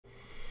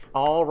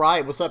All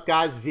right, what's up,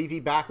 guys?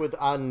 VV back with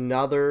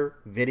another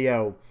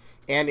video.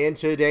 And in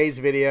today's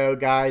video,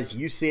 guys,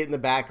 you see it in the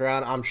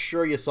background. I'm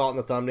sure you saw it in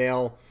the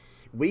thumbnail.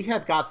 We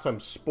have got some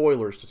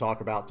spoilers to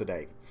talk about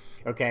today.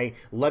 Okay,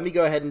 let me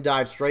go ahead and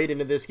dive straight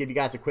into this, give you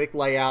guys a quick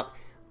layout.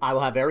 I will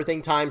have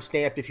everything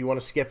time-stamped if you want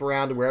to skip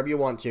around to wherever you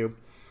want to.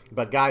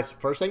 But, guys,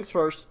 first things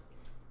first,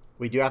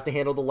 we do have to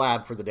handle the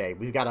lab for the day.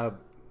 We've got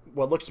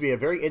what looks to be a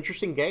very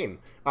interesting game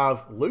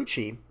of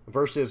Lucci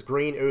versus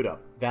Green Uta.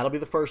 That'll be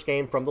the first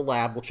game from the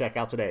lab we'll check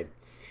out today.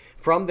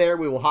 From there,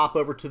 we will hop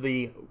over to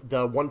the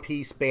One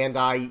Piece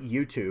Bandai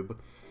YouTube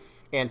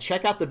and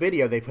check out the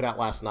video they put out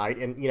last night.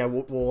 And, you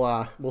know,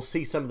 we'll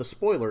see some of the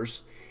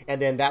spoilers. And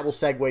then that will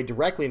segue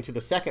directly into the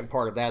second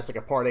part of that. It's like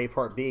a part A,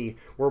 part B,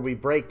 where we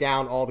break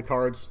down all the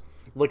cards,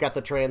 look at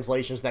the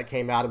translations that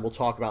came out, and we'll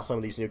talk about some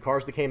of these new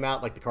cards that came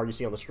out, like the card you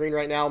see on the screen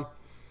right now.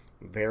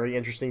 Very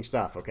interesting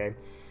stuff, okay?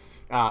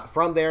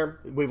 From there,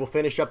 we will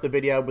finish up the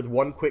video with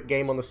one quick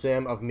game on the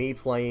sim of me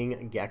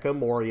playing Gecko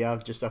Moria,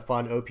 just a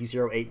fun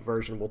OP08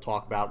 version we'll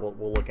talk about, we'll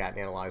look at and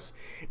analyze.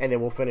 And then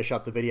we'll finish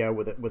up the video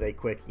with a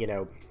quick, you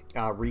know,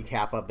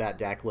 recap of that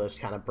deck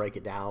list, kind of break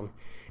it down,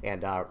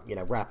 and, you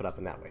know, wrap it up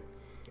in that way.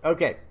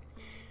 Okay,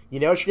 you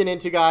know what you're getting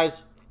into,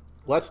 guys.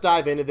 Let's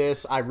dive into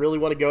this. I really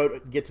want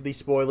to get to these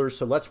spoilers,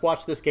 so let's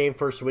watch this game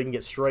first so we can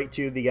get straight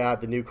to the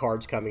new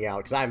cards coming out,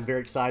 because I'm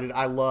very excited.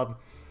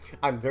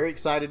 I'm very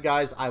excited,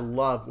 guys. I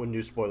love when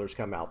new spoilers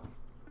come out.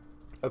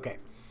 Okay,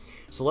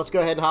 so let's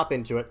go ahead and hop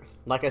into it.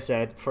 Like I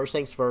said, first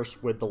things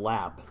first with the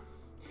lab.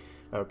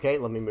 Okay,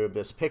 let me move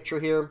this picture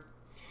here.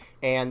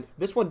 And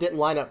this one didn't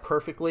line up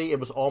perfectly. It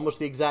was almost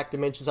the exact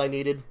dimensions I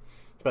needed,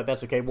 but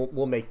that's okay.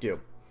 We'll make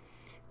do.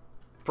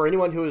 For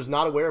anyone who is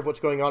not aware of what's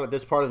going on at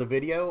this part of the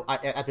video,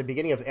 at the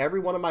beginning of every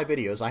one of my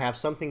videos, I have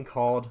something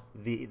called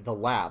the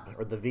lab,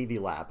 or the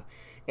VV lab.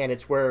 And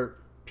it's where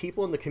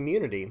people in the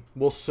community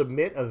will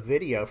submit a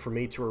video for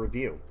me to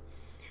review.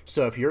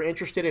 So if you're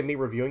interested in me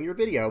reviewing your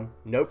video,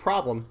 no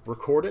problem.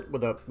 Record it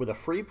with a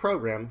free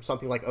program,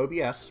 something like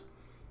OBS.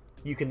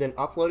 You can then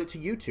upload it to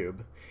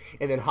YouTube,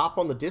 and then hop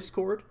on the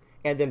Discord,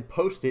 and then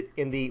post it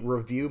in the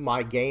Review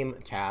My Game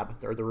tab,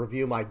 or the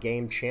Review My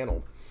Game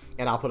channel.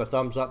 And I'll put a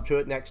thumbs up to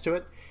it next to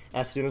it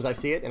as soon as I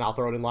see it, and I'll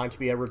throw it in line to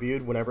be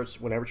reviewed whenever it's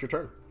your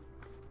turn.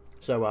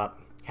 So,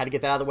 had to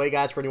get that out of the way,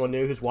 guys, for anyone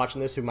new who's watching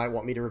this who might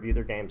want me to review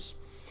their games.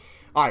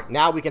 All right,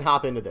 now we can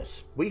hop into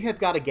this. We have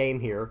got a game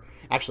here.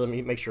 Actually, let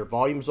me make sure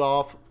volume's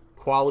off,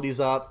 quality's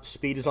up,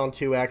 speed is on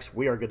 2x.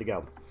 We are good to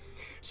go.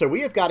 So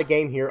we have got a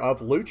game here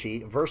of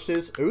Lucci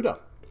versus Uta.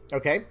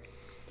 Okay,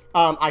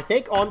 I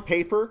think on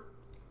paper,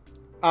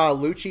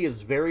 Lucci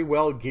is very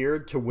well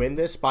geared to win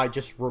this by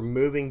just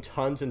removing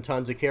tons and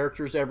tons of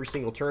characters every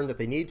single turn that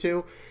they need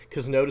to.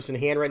 Because notice in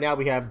hand right now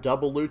we have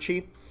double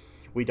Lucci.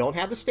 We don't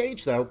have the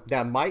stage though.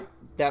 That might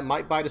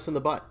bite us in the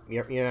butt.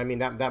 You know what I mean?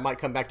 That might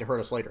come back to hurt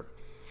us later.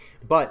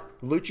 But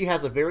Lucci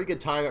has a very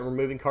good time at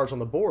removing cards on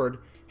the board.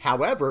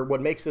 However,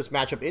 what makes this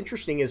matchup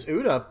interesting is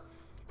Uta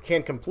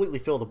can completely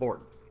fill the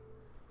board.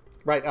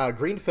 Right,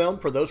 green film,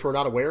 for those who are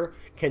not aware,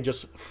 can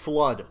just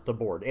flood the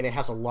board, and it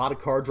has a lot of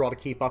card draw to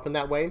keep up in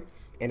that way.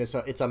 And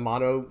it's a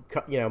mono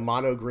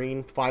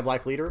green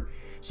 5-life leader,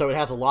 so it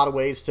has a lot of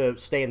ways to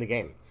stay in the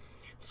game.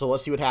 So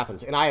let's see what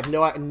happens. And I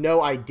have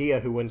no idea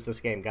who wins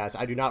this game, guys.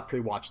 I do not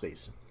pre-watch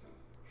these.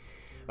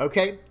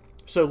 Okay,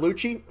 so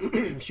Lucci,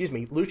 excuse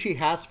me, Lucci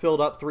has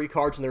filled up 3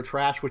 cards in their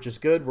trash, which is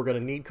good. We're going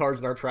to need cards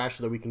in our trash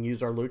so that we can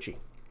use our Lucci,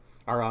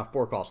 our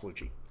 4-cost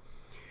Lucci.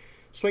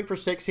 Swing for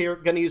 6 here.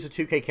 Going to use a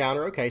 2K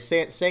counter. Okay,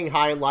 staying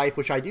high in life,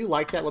 which I do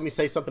like that. Let me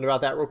say something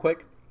about that real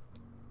quick.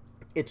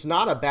 It's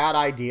not a bad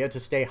idea to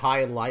stay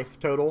high in life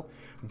total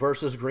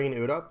versus Green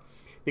Uta,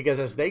 because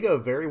as they go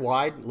very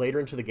wide later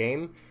into the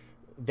game,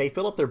 they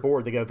fill up their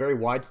board. They go very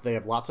wide, so they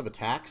have lots of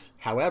attacks.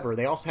 However,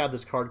 they also have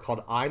this card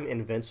called I'm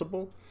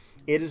Invincible.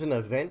 It is an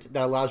event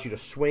that allows you to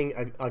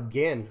swing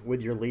again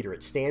with your leader.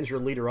 It stands your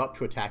leader up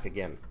to attack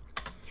again.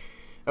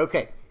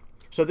 Okay,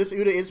 so this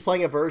Uta is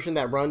playing a version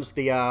that runs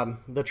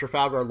the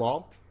Trafalgar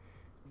Law.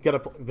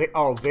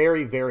 Oh,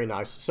 very, very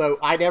nice. So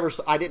I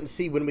didn't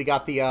see when we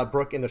got the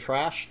Brook in the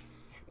trash.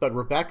 But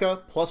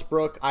Rebecca plus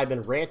Brooke, I've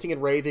been ranting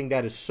and raving.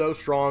 That is so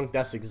strong.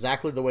 That's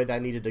exactly the way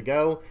that needed to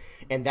go.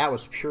 And that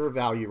was pure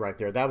value right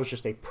there. That was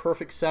just a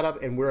perfect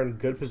setup, and we're in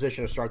good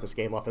position to start this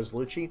game off as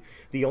Lucci.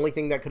 The only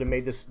thing that could have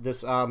made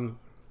the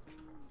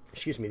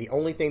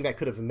only thing that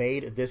could have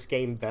made this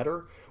game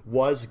better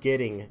was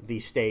getting the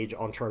stage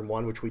on turn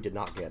 1, which we did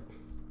not get.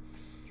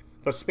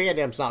 But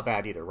Spandam's not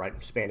bad either, right?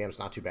 Spandam's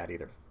not too bad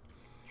either.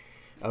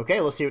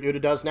 Okay, let's see what Uta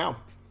does now.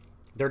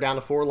 They're down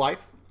to 4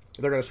 life.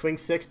 They're going to swing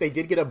 6. They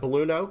did get a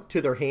Balluno to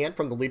their hand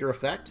from the leader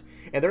effect.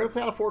 And they're going to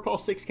play out a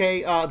 4-cost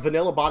 6K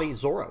Vanilla Body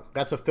Zoro.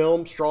 That's a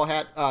film Straw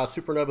Hat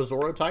Supernova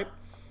Zoro type.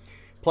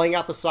 Playing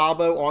out the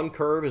Sabo on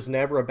curve is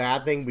never a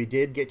bad thing. We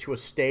did get to a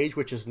stage,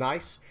 which is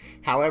nice.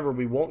 However,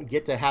 we won't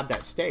get to have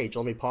that stage.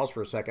 Let me pause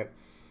for a second.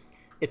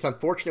 It's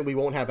unfortunate we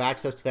won't have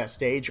access to that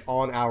stage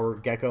on our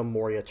Gecko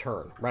Moria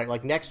turn, right?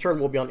 Like next turn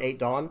we'll be on 8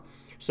 Dawn.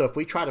 So if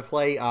we try to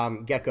play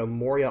Gecko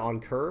Moria on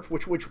curve,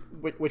 which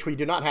we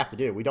do not have to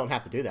do. We don't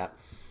have to do that.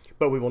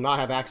 but we will not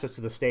have access to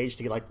the stage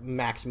to get like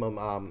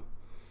maximum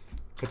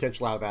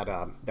potential out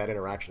of that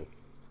interaction.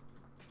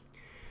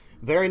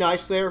 Very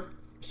nice there.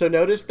 So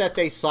notice that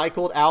they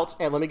cycled out,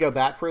 and let me go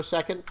back for a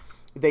second.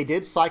 They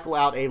did cycle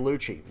out a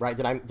Lucci, right?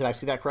 Did I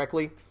see that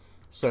correctly?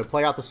 So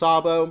play out the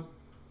Sabo.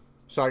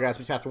 Sorry guys, we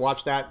just have to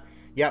watch that.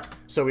 Yep,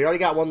 so we already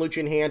got one Lucci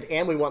in hand,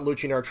 and we want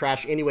Lucci in our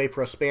trash anyway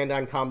for a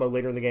Spandine combo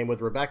later in the game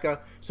with Rebecca.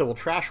 So we'll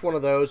trash one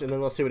of those, and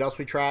then let's see what else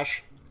we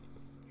trash.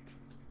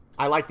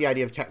 I like the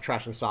idea of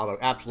trashing Sabo,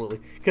 absolutely.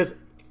 Because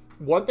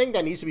one thing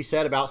that needs to be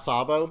said about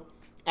Sabo,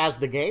 as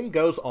the game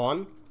goes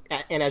on,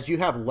 and as you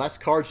have less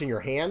cards in your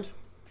hand,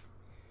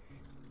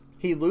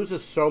 he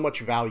loses so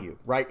much value,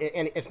 right?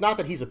 And it's not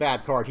that he's a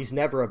bad card. He's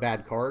never a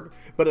bad card,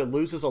 but it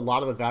loses a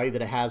lot of the value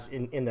that it has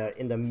in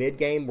the mid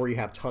game where you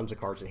have tons of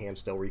cards in hand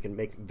still, where you can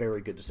make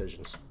very good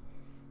decisions.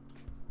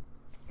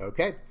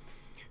 Okay,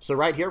 so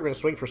right here we're going to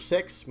swing for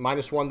 6,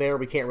 -1 there.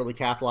 We can't really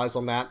capitalize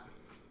on that.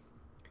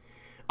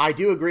 I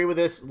do agree with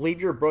this.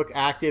 Leave your Brook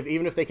active,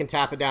 even if they can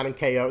tap it down and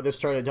KO. This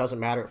turn it doesn't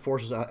matter. It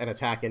forces an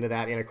attack into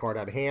that and a card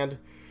out of hand.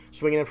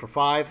 Swinging in for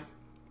 5.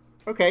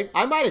 Okay,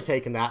 I might have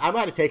taken that. I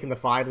might have taken the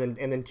 5 and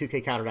then 2K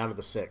countered out of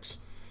the 6.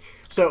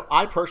 So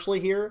I personally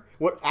here,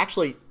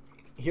 actually,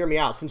 hear me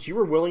out. Since you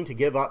were willing to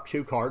give up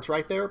 2 cards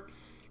right there,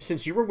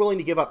 since you were willing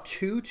to give up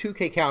 2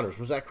 2K counters,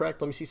 was that correct?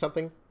 Let me see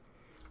something.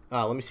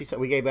 Let me see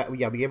something. We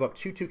gave up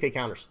 2 2K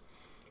counters.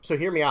 So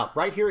hear me out.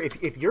 Right here,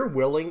 if you're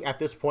willing at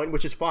this point,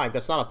 which is fine,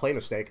 that's not a play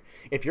mistake.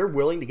 If you're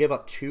willing to give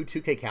up 2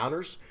 2K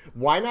counters,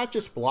 why not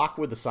just block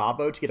with the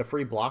Sabo to get a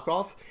free block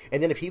off?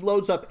 And then if he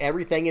loads up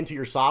everything into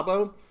your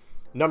Sabo,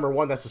 number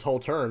one, that's his whole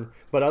turn.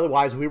 But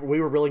otherwise, we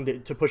were willing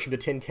to push him to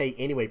 10K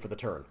anyway for the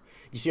turn.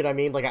 You see what I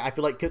mean? Like, I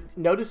feel like,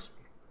 notice,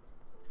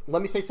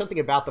 let me say something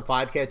about the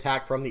 5K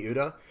attack from the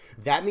Uta.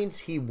 That means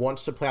he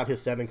wants to play out his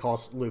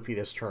 7-cost Luffy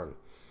this turn.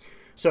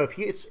 So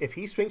if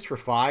he swings for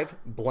 5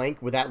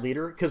 blank with that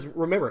leader, because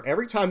remember,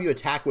 every time you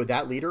attack with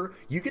that leader,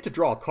 you get to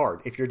draw a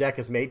card if your deck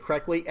is made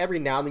correctly. Every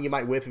now and then you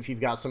might whiff if you've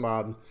got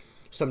some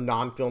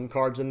non-film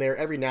cards in there.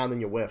 Every now and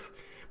then you whiff.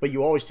 But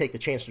you always take the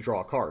chance to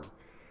draw a card.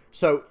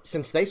 So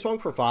since they swung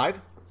for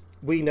 5,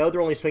 we know they're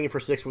only swinging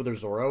for 6 with their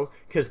Zoro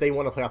because they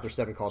want to play out their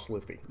 7-cost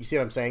Luffy. You see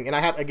what I'm saying? And I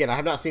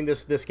have not seen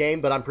this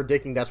game, but I'm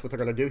predicting that's what they're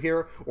going to do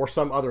here, or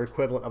some other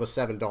equivalent of a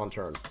 7 Dawn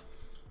turn.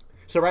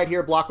 So right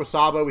here, block with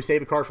Sabo, we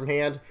save a card from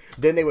hand.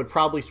 Then they would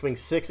probably swing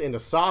 6 into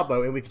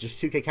Sabo, and we could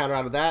just 2K counter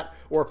out of that.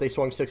 Or if they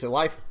swung 6 at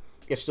life,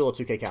 it's still a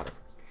 2K counter.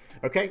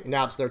 Okay,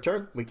 now it's their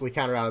turn. We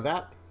counter out of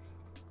that.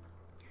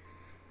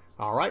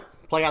 All right,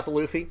 play out the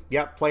Luffy.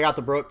 Yep, play out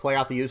the Brook, play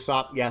out the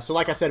Usopp. Yeah, so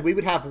like I said, we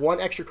would have 1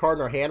 extra card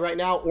in our hand right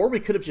now, or we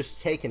could have just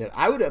taken it.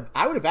 I would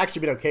have actually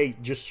been okay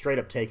just straight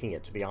up taking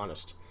it, to be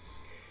honest.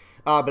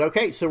 But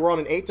okay, so we're on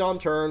an 8 Dawn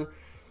turn.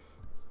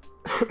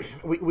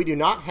 we do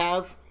not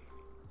have...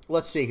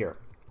 Let's see here.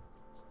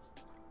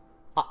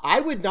 I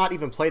would not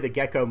even play the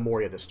Gecko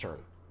Moria this turn.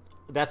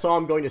 That's all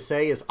I'm going to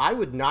say is I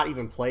would not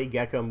even play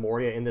Gecko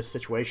Moria in this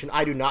situation.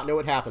 I do not know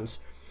what happens.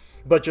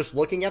 But just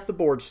looking at the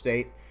board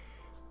state,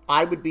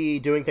 I would be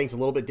doing things a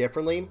little bit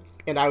differently,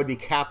 and I would be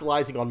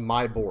capitalizing on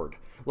my board.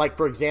 Like,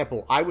 for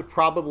example, I would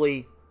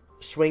probably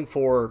swing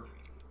for...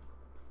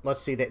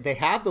 Let's see, they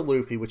have the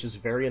Luffy, which is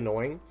very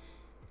annoying.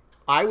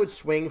 I would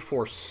swing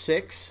for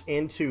 6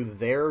 into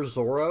their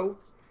Zoro.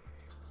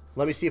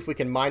 Let me see if we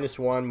can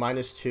 -1,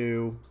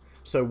 -2.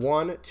 So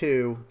 1,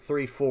 2,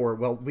 3, 4.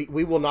 Well,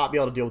 we will not be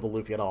able to deal with the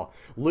Luffy at all.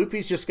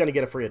 Luffy's just going to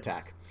get a free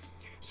attack.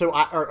 So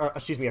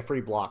excuse me, a free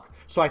block.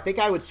 So I think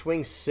I would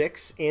swing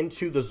 6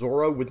 into the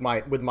Zoro with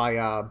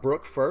my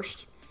Brook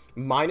first.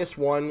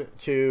 -1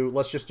 to,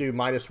 let's just do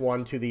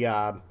 -1 to the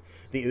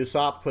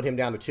Usopp, put him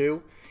down to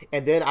 2.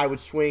 And then I would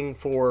swing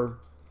for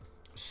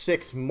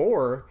 6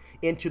 more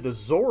into the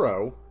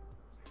Zoro,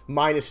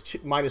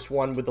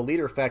 -1 with the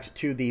leader effect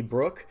to the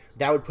Brook.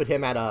 That would put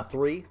him at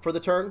 3 for the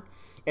turn.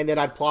 And then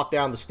I'd plop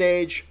down the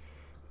stage,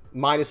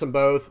 minus them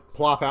both,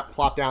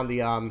 plop down the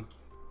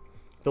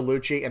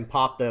Lucci, and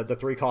pop the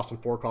 3-cost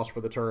and 4-cost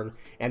for the turn,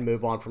 and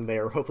move on from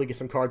there. Hopefully get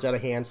some cards out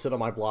of hand, sit on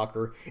my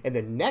blocker, and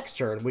then next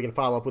turn we can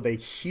follow up with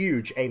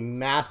a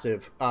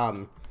massive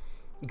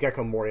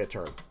Gecko Moria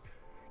turn.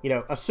 You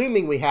know,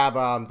 assuming we have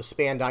the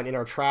Spandine in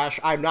our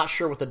trash. I'm not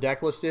sure what the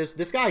deck list is.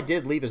 This guy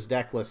did leave his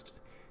deck list.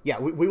 Yeah,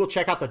 we will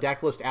check out the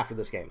deck list after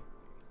this game.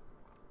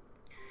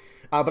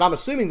 But I'm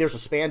assuming there's a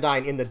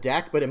Spandine in the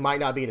deck, but it might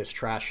not be in his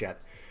trash yet.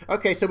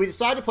 Okay, so we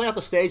decided to play out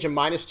the stage and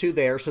 -2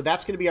 there, so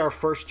that's going to be our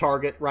first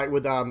target, right?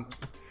 With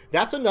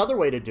that's another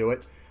way to do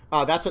it.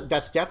 That's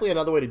definitely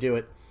another way to do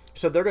it.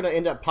 So they're going to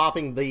end up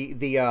popping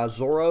the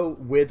Zoro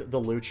with the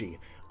Lucci.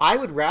 I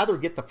would rather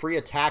get the free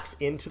attacks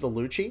into the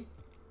Lucci.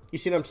 You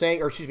see what I'm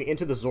saying? Or excuse me,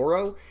 into the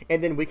Zoro,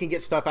 and then we can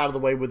get stuff out of the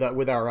way with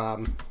our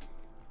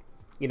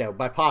you know,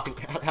 by popping.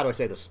 How do I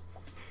say this?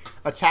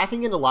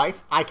 Attacking into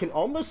life, I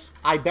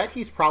bet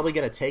he's probably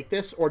going to take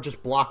this or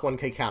just block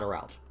 1K counter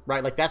out,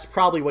 right? Like, that's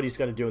probably what he's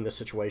going to do in this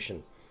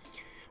situation.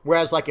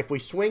 Whereas, like, if we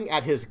swing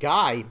at his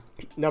guy,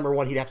 number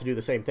one, he'd have to do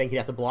the same thing. He'd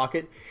have to block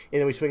it. And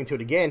then we swing into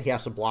it again, he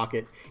has to block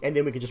it. And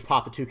then we can just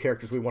pop the 2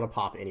 characters we want to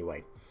pop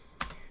anyway.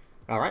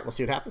 All right, let's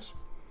see what happens.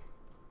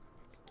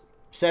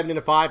 7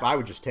 into 5. I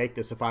would just take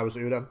this if I was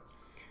Uta.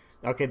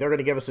 Okay, they're going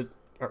to give us a...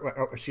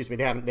 excuse me,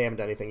 they haven't done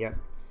anything yet.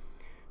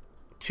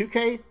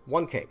 2K,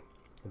 1K.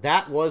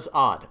 That was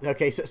odd.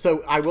 Okay,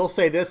 so I will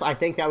say this. I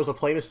think that was a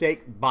play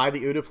mistake by the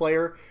Uta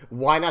player.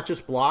 Why not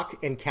just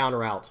block and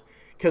counter out?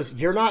 Because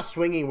you're not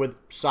swinging with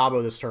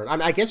Sabo this turn. I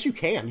mean, I guess you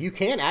can. You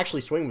can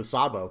actually swing with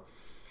Sabo.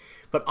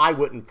 But I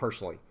wouldn't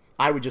personally.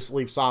 I would just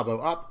leave Sabo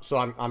up, so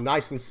I'm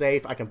nice and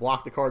safe. I can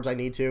block the cards I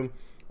need to.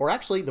 Or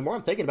actually, the more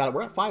I'm thinking about it,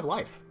 we're at 5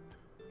 life.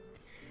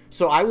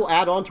 So I will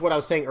add on to what I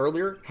was saying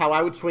earlier, how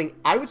I would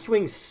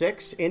swing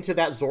 6 into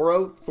that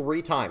Zoro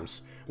 3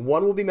 times.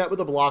 1 will be met with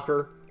a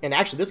blocker, and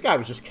actually this guy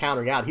was just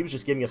countering out. He was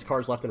just giving us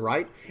cards left and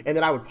right, and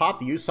then I would pop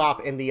the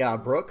Usopp and the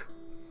Brook.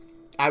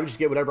 I would just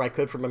get whatever I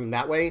could from him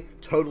that way,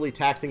 totally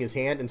taxing his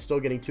hand and still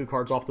getting 2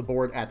 cards off the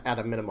board at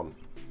a minimum.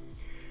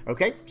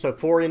 Okay, so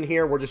 4 in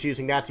here, we're just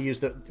using that to use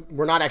the...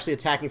 We're not actually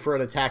attacking for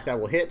an attack that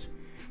will hit,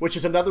 which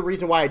is another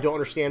reason why I don't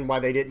understand why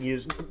they didn't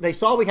use... They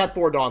saw we had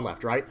 4 Dawn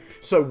left, right?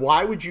 So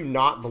why would you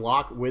not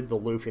block with the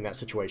Luffy in that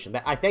situation?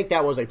 I think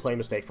that was a play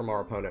mistake from our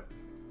opponent.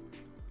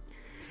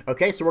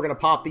 Okay, so we're going to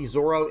pop the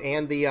Zoro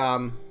and the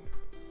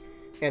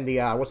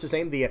what's his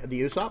name? The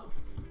Usopp.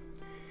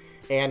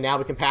 And now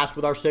we can pass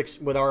with our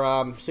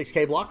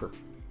 6K blocker.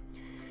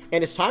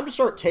 And it's time to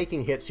start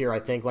taking hits here, I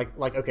think.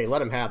 Like okay,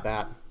 let him have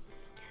that.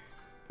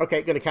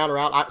 Okay, going to counter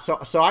out.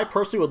 So I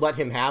personally would let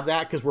him have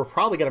that because we're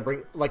probably going to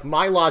bring... Like,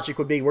 my logic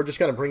would be we're just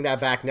going to bring that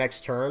back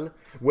next turn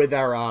with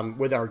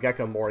our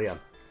Gecko Moria.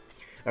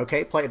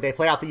 Okay, they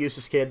play out the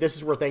Useless Kid. This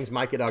is where things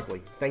might get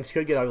ugly. Things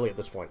could get ugly at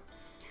this point.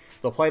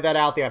 They'll play that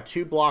out. They have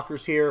 2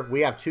 blockers here.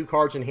 We have 2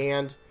 cards in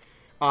hand.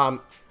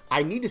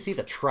 I need to see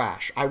the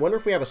trash. I wonder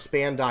if we have a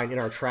Spandine in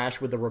our trash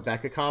with the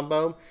Rebecca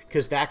combo,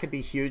 because that could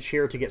be huge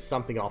here to get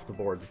something off the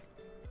board.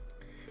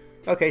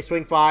 Okay,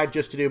 swing 5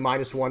 just to do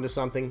 -1 to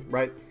something,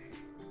 right?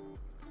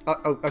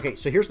 Okay,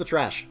 so here's the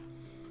trash.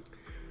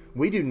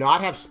 We do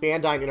not have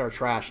Spandine in our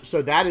trash,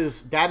 so that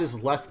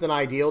is less than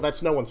ideal.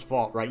 That's no one's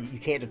fault, right? You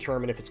can't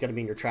determine if it's going to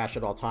be in your trash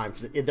at all times.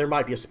 There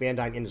might be a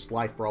Spandine in its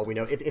life for all we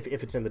know,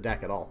 if it's in the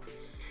deck at all.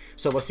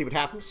 So let's see what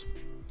happens.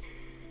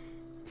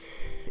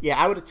 Yeah,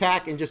 I would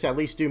attack and just at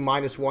least do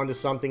 -1 to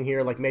something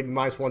here, like maybe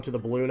 -1 to the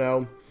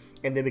Bluno,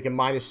 and then we can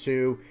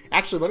 -2.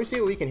 Actually, let me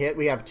see what we can hit.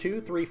 We have 2,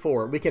 3,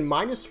 4. We can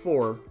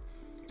 -4.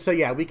 So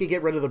yeah, we could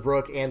get rid of the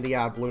Brook and the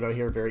Bluno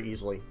here very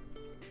easily.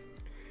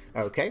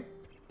 Okay.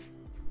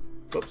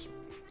 Oops.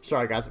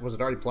 Sorry, guys. Was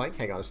it already playing?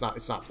 Hang on. It's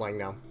not playing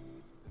now.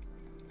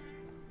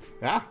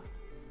 Ah.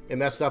 It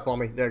messed up on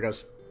me. There it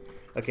goes.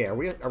 Okay, are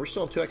we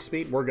still on 2x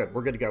speed? We're good.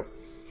 We're good to go.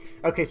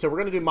 Okay, so we're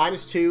going to do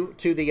 -2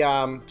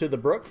 to the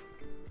Brook.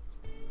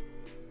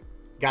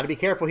 Got to be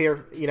careful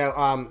here. You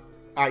know,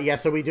 yeah,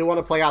 so we do want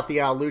to play out the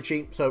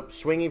Lucci. So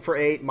swinging for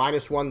 8,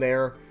 -1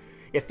 there.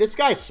 If this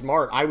guy's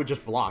smart, I would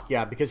just block.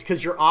 Yeah,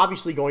 because you're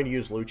obviously going to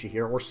use Lucci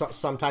here or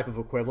some type of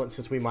equivalent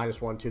since we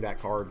 -1 to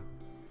that card.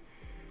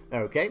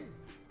 Okay.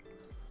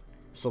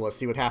 So let's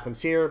see what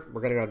happens here. We're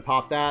going to go ahead and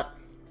pop that.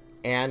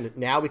 And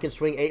now we can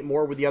swing 8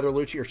 more with the other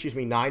Lucci, or excuse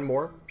me, 9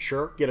 more.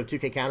 Sure, get a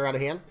 2K counter out of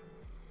hand.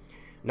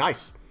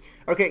 Nice.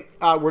 Okay,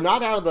 we're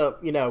not out of the,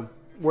 you know,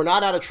 we're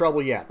not out of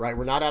trouble yet, right?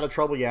 We're not out of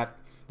trouble yet.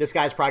 This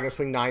guy's probably going to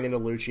swing 9 into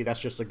Lucci. That's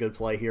just a good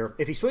play here.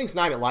 If he swings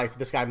 9 at life,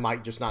 this guy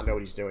might just not know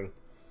what he's doing.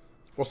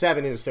 Well,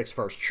 7 into 6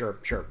 first. Sure,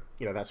 sure.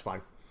 You know, that's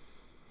fine.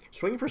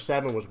 Swinging for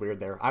 7 was weird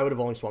there. I would have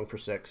only swung for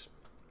 6.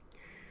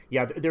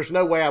 Yeah, there's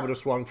no way I would have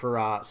swung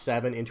for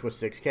 7 into a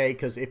 6K,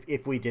 because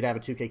if we did have a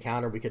 2K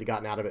counter, we could have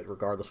gotten out of it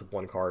regardless with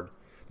 1 card.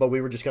 But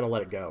we were just going to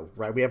let it go,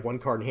 right? We have 1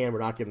 card in hand.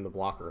 We're not giving the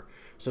blocker.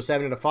 So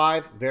 7 into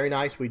 5, very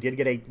nice. We did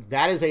get a...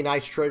 That is a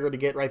nice trigger to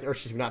get right there. Or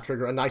excuse me, not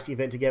trigger. A nice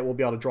event to get. We'll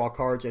be able to draw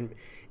cards and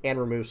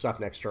remove stuff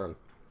next turn.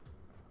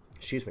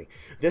 Excuse me.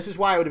 This is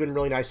why it would have been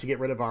really nice to get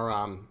rid of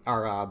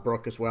our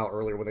Brook as well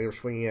earlier when they were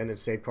swinging in and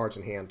save cards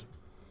in hand.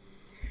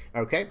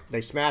 Okay,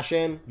 they smash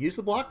in. Use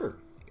the blocker.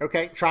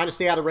 Okay, trying to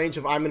stay out of range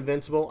of I'm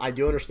invincible. I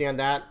do understand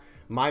that.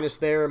 Minus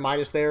there,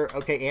 minus there.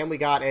 Okay, and we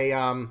got a...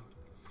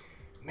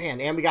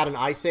 man, and we got an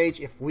Ice Age.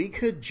 If we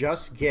could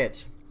just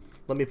get...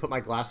 Let me put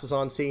my glasses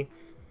on, see?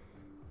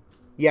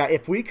 Yeah,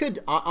 if we could...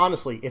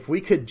 honestly, if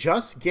we could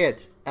just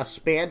get a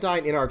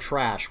Spandine in our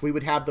trash, we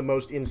would have the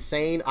most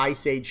insane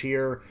Ice Age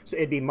here. So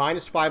it'd be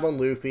 -5 on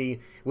Luffy.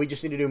 We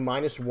just need to do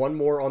 -1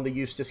 more on the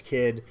Eustace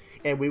Kid.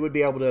 And we would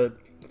be able to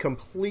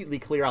completely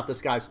clear out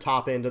this guy's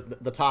top end,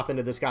 the top end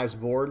of this guy's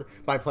board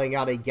by playing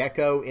out a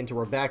Gecko into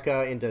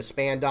Rebecca, into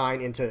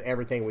Spandine, into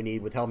everything we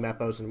need with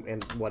Helmeppos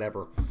and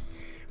whatever.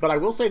 But I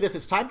will say this,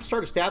 it's time to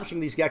start establishing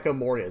these Gecko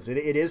Morias.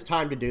 It is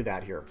time to do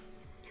that here.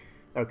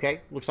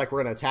 Okay, looks like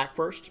we're going to attack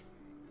first.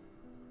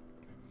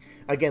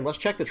 Again, let's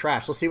check the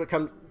trash. Let's see what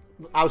comes...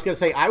 I was going to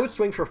say, I would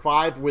swing for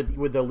 5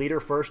 with the leader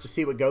first to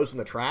see what goes in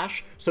the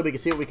trash, so we can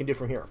see what we can do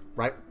from here,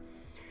 right?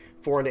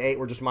 4 into 8,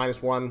 we're just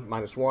 -1,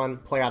 -1.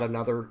 Play out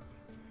another...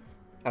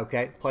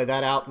 Okay, play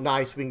that out.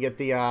 Nice. We can get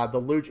the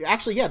Lucci.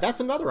 Actually, yeah, that's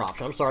another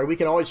option. I'm sorry. We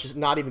can always just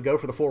not even go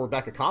for the full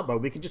Rebecca combo.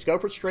 We can just go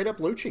for straight up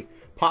Lucci.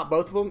 Pop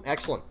both of them.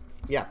 Excellent.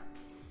 Yeah.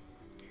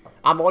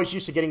 I'm always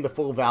used to getting the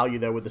full value,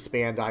 though, with the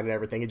Bandai and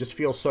everything. It just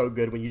feels so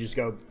good when you just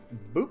go,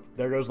 boop,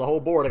 there goes the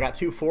whole board. I got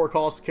 2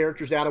 4-cost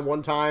characters down at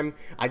one time.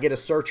 I get a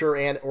Searcher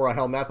or a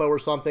Helmeppo or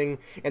something,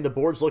 and the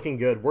board's looking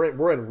good.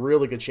 We're in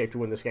really good shape to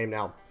win this game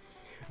now.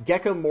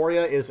 Gecko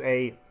Moria is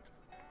an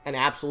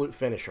absolute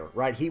finisher,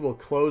 right? He will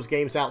close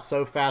games out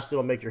so fast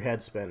it'll make your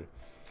head spin.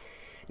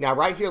 Now,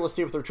 right here, let's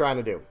see what they're trying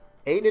to do.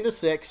 8 into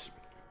 6.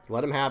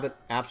 Let him have it.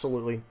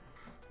 Absolutely.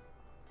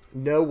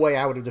 No way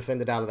I would have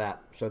defended out of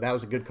that. So that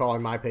was a good call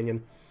in my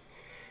opinion.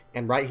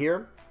 And right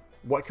here,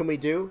 what can we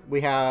do? We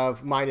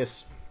have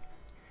minus...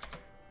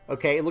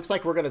 Okay, it looks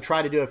like we're going to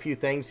try to do a few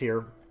things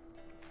here.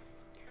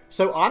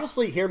 So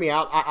honestly, hear me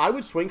out. I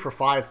would swing for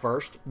 5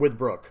 first with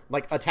Brook.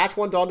 Like, attach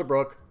 1 Dawn to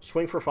Brook,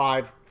 swing for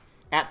 5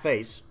 at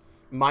face,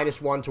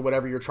 -1 to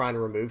whatever you're trying to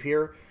remove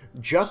here,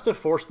 just to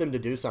force them to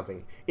do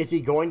something. Is he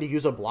going to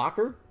use a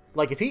blocker?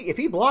 Like, if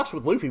he blocks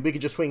with Luffy, we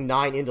could just swing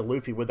 9 into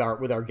Luffy with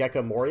our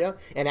Gecko Moria.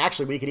 And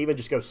actually, we could even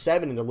just go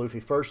 7 into Luffy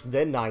first,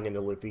 then 9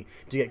 into Luffy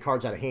to get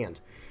cards out of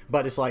hand.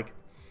 But it's like,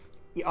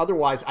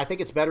 otherwise, I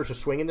think it's better to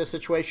swing in this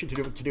situation to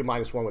do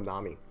 -1 with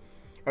Nami.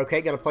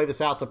 Okay, going to play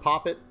this out to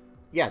pop it.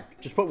 Yeah,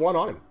 just put 1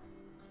 on him.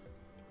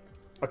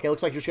 Okay,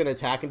 looks like you're just going to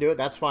attack and do it.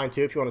 That's fine,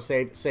 too, if you want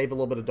to save a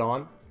little bit of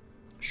Dawn.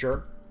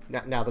 Sure.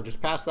 Now they'll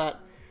just pass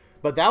that.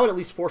 But that would at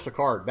least force a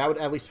card. That would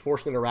at least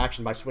force an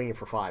interaction by swinging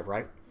for 5,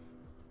 right?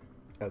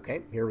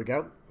 Okay, here we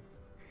go.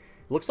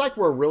 Looks like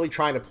we're really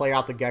trying to play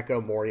out the Gecko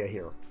Moria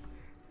here.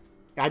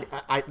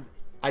 I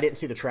didn't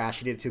see the trash.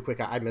 He did it too quick.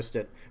 I missed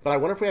it. But I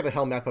wonder if we have a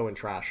Helmeppo in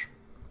trash.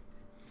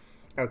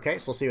 Okay,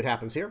 so let's see what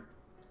happens here.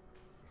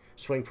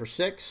 Swing for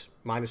 6,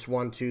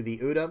 -1 to the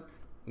Uta.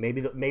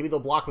 Maybe they'll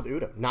block with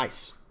Uta.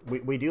 Nice.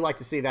 We do like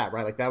to see that,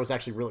 right? Like, that was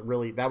actually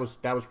really that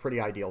was pretty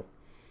ideal.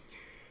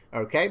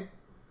 Okay.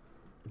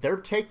 They're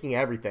taking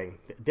everything.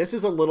 This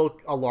is a little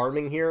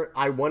alarming here.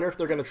 I wonder if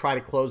they're going to try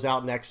to close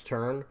out next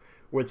turn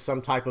with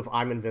some type of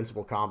I'm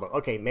invincible combo.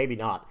 Okay, maybe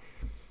not.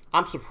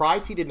 I'm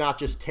surprised he did not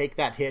just take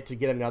that hit to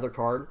get another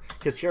card.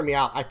 Because hear me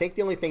out. I think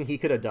the only thing he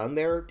could have done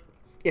there,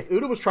 if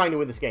Uta was trying to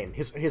win this game,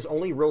 his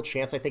only real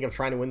chance, I think, of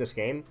trying to win this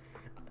game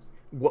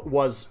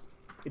was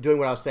doing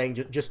what I was saying.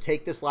 Just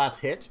take this last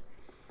hit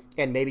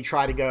and maybe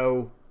try to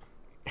go...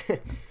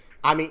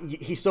 I mean,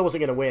 he still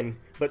wasn't going to win,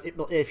 but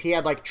if he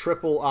had, like,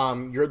 triple,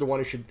 you're the one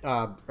who should,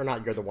 or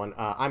not you're the one,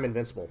 I'm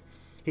invincible.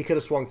 He could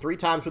have swung 3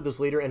 times with his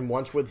leader and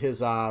once with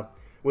his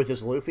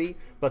Luffy,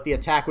 but the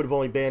attack would have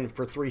only been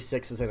for 3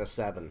 6s and a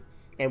 7.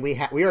 And we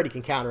already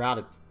can counter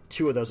out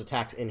 2 of those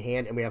attacks in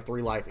hand, and we have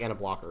 3 life and a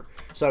blocker.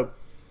 So,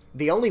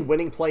 the only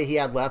winning play he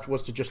had left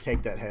was to just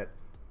take that hit.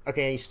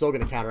 Okay, and he's still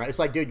going to counter out. It's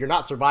like, dude, you're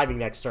not surviving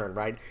next turn,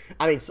 right?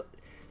 I mean...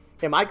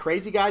 Am I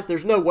crazy, guys?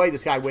 There's no way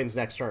this guy wins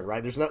next turn,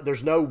 right?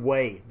 There's no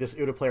way this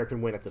Uta player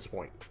can win at this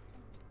point.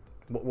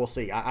 We'll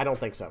see. I don't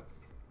think so.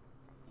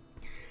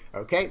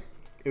 Okay,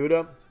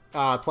 Uta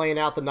playing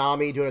out the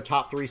Nami, doing a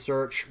top 3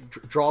 search,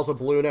 draws a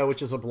Bluno,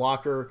 which is a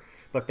blocker,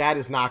 but that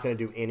is not going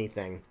to do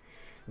anything.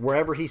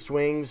 Wherever he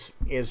swings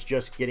is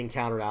just getting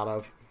countered out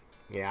of.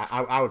 Yeah,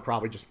 I would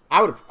probably just...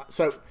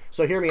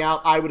 So hear me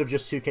out. I would have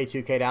just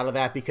 2K'd out of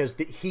that because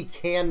he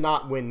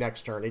cannot win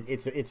next turn.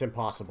 It's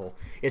impossible.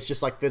 It's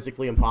just like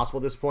physically impossible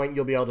at this point.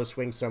 You'll be able to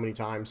swing so many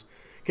times.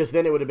 Because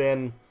then it would have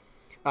been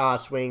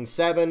swing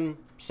 7,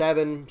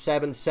 7,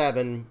 7,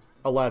 7,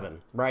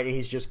 11. Right? And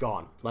he's just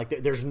gone. Like,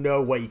 there's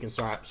no way you can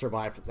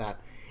survive that.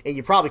 And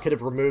you probably could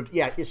have removed...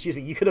 Yeah, excuse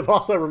me. You could have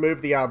also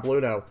removed the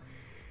Bluno.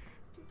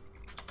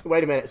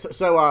 Wait a minute.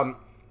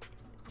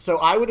 So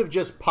I would have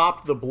just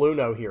popped the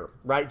Bluno here,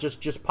 right?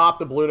 Just pop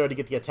the Bluno to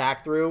get the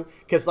attack through.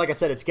 Because, like I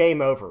said, it's game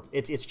over.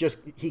 It's just,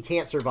 he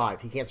can't survive.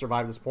 He can't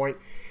survive this point.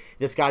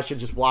 This guy should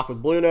just block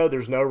with Bluno.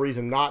 There's no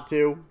reason not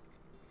to.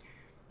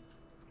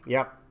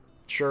 Yep,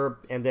 sure.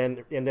 And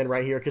then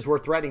right here, because we're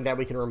threatening that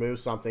we can remove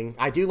something.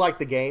 I do like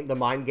the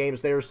mind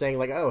games there, saying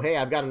like, oh, hey,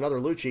 I've got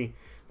another Lucci.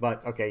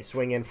 But, okay,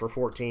 swing in for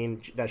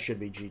 14. That should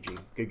be GG.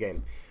 Good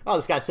game. Oh,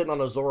 this guy's sitting on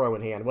a Zoro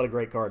in hand. What a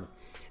great card.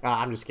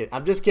 I'm just kidding.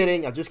 I'm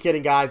just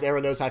kidding, guys.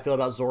 Everyone knows how I feel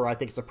about Zoro. I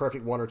think it's a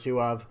perfect 1 or 2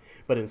 of.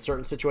 But in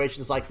certain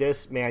situations like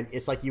this, man,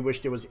 it's like you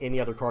wished it was any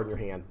other card in your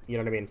hand. You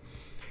know what I mean?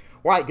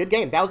 All right, good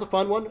game. That was a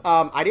fun one.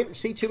 I didn't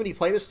see too many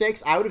play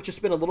mistakes. I would have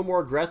just been a little more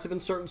aggressive in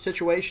certain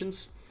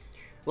situations.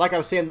 Like I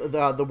was saying,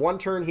 the one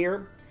turn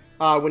here,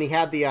 when he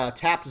had the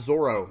tapped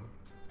Zoro.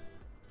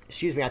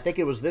 Excuse me, I think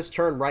it was this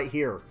turn right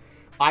here.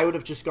 I would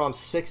have just gone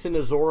 6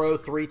 into Zoro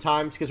 3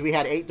 times because we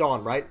had 8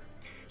 Dawn, right?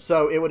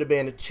 So it would have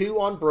been 2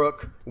 on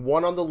Brook,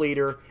 1 on the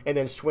leader, and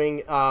then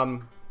swing,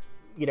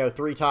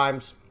 3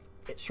 times.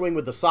 Swing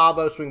with the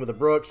Sabo, swing with the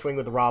Brook, swing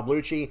with the Rob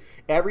Lucci.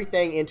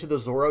 Everything into the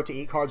Zoro to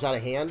eat cards out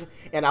of hand.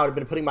 And I would have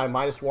been putting my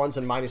 -1s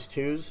and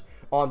 -2s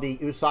on the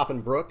Usopp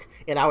and Brook.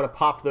 And I would have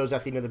popped those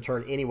at the end of the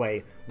turn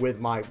anyway with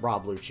my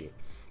Rob Lucci.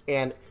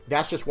 And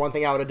that's just one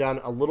thing I would have done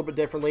a little bit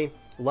differently.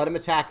 Let him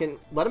attack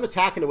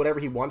into whatever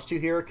he wants to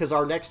here, because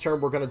our next turn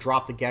we're going to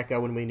drop the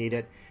Gecko when we need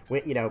it.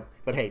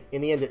 But hey,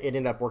 in the end it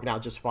ended up working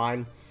out just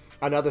fine.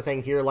 Another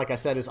thing here, like I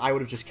said, is I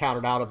would have just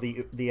countered out of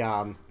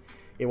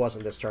it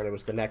wasn't this turn, it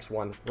was the next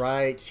one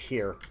right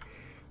here.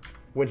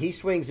 When he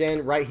swings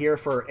in right here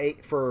for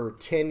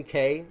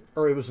 10K,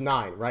 or it was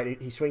 9,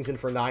 right? He swings in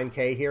for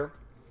 9K here.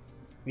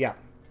 Yeah.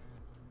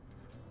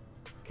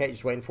 Okay,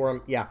 just waiting for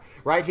him. Yeah.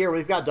 Right here,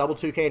 we've got double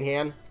 2K in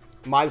hand.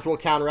 Might as well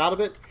counter out of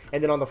it.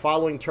 And then on the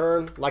following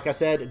turn, like I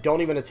said,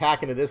 don't even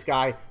attack into this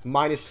guy.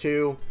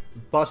 -2.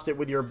 Bust it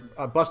with your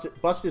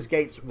bust his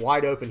gates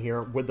wide open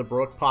here with the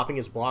Brook, popping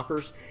his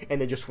blockers,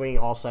 and then just swinging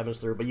all 7s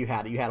through. But you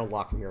had it. You had a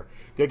lock from here.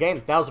 Good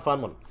game. That was a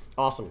fun one.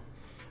 Awesome.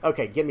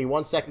 Okay, give me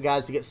 1 second,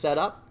 guys, to get set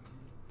up.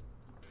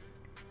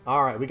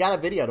 All right, we got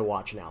a video to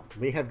watch now.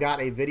 We have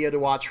got a video to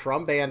watch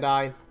from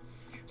Bandai.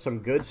 Some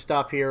good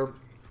stuff here.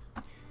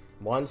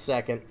 1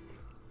 second.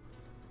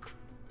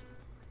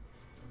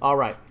 All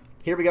right.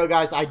 Here we go,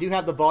 guys. I do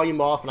have the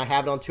volume off, and I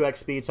have it on 2x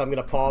speed, so I'm going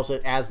to pause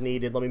it as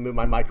needed. Let me move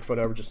my microphone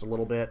over just a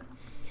little bit.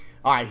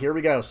 All right, here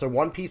we go. So,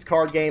 One Piece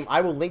card game. I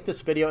will link this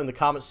video in the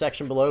comment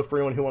section below for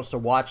anyone who wants to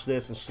watch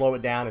this and slow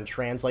it down and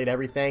translate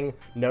everything.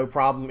 No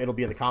problem. It'll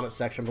be in the comment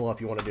section below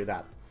if you want to do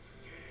that.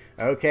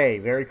 Okay,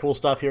 very cool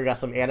stuff here. Got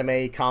some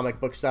anime,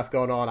 comic book stuff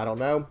going on. I don't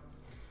know.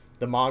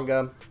 The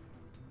manga.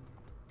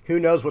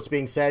 Who knows what's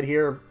being said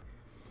here?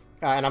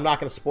 And I'm not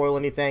going to spoil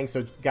anything.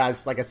 So,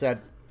 guys, like I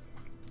said,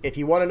 if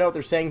you want to know what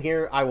they're saying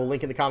here, I will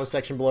link in the comment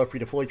section below for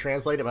you to fully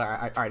translate it. But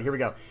all right, here we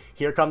go.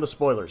 Here come the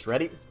spoilers.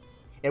 Ready?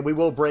 And we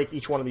will break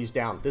each one of these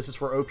down. This is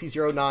for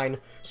OP09.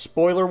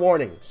 Spoiler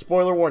warning.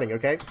 Spoiler warning,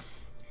 okay?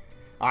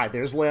 All right,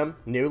 there's Lim,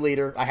 new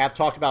leader. I have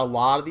talked about a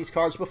lot of these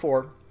cards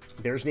before.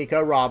 There's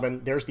Nico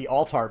Robin. There's the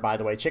alt art, by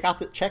the way. Check out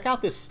the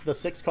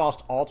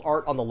 6-cost alt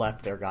art on the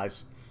left there,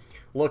 guys.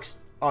 Looks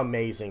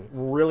amazing.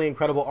 Really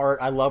incredible art.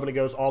 I love when it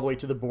goes all the way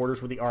to the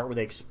borders with the art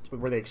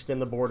where they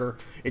extend the border.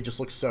 It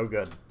just looks so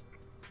good.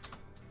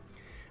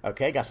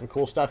 Okay, got some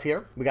cool stuff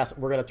here. We're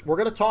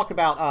gonna talk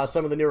about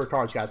some of the newer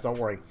cards, guys. Don't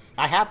worry.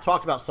 I have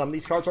talked about some of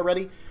these cards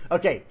already.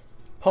 Okay,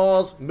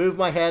 pause. Move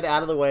my head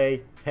out of the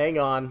way. Hang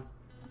on.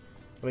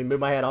 Let me move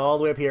my head all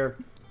the way up here.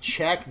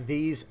 Check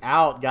these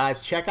out,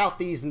 guys. Check out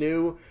these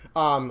new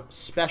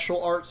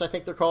special arts. I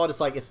think they're called. It's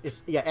like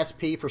yeah,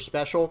 SP for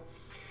special.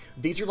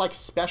 These are like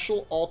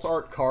special alt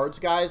art cards,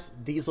 guys.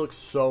 These look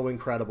so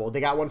incredible. They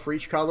got one for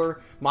each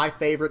color. My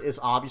favorite is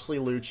obviously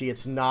Lucci.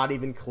 It's not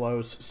even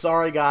close.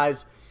 Sorry,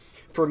 guys.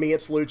 For me,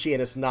 it's Lucci,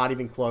 and it's not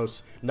even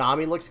close.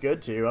 Nami looks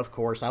good, too, of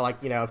course. I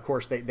like, of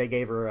course, they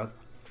gave her a...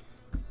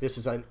 This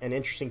is an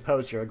interesting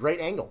pose here. A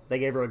great angle. They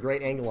gave her a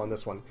great angle on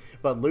this one.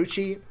 But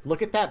Lucci,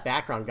 look at that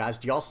background, guys.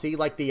 Do y'all see,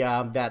 like, the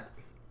that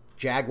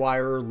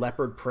jaguar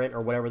leopard print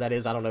or whatever that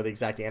is? I don't know the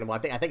exact animal. I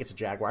think it's a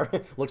jaguar.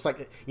 Looks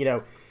like,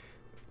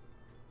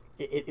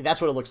 that's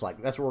what it looks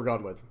like. That's what we're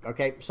going with,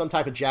 okay? Some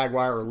type of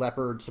jaguar or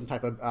leopard, some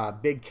type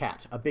of big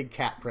cat. A big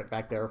cat print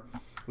back there.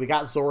 We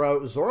got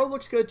Zoro. Zoro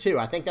looks good, too.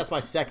 I think that's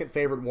my second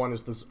favorite one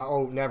is the...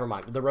 Oh, never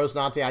mind. The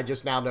Rosinante, I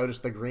just now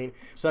noticed the green.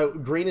 So,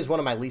 green is one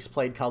of my least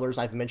played colors.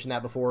 I've mentioned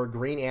that before.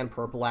 Green and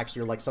purple,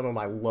 actually, are like some of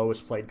my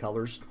lowest played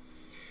colors.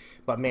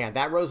 But, man,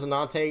 that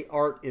Rosinante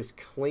art is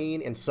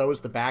clean, and so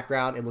is the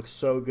background. It looks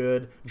so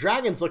good.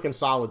 Dragon's looking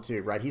solid,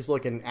 too, right? He's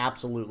looking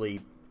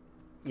absolutely,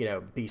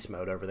 beast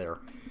mode over there.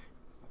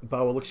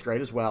 Boa looks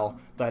great as well,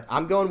 but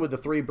I'm going with the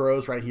 3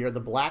 bros right here. The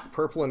black,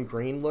 purple, and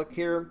green look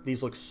here.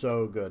 These look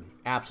so good.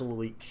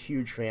 Absolutely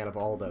huge fan of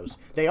all of those.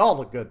 They all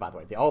look good, by the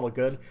way. They all look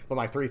good, but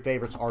my 3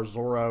 favorites are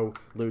Zoro,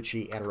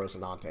 Lucci, and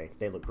Rosinante.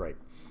 They look great.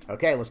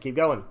 Okay, let's keep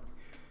going.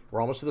 We're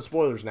almost to the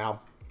spoilers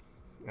now.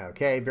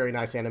 Okay, very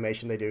nice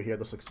animation they do here.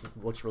 This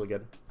looks really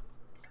good.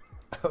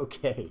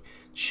 Okay,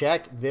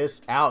 check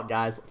this out,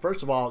 guys.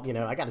 First of all,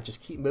 I got to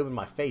just keep moving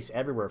my face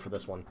everywhere for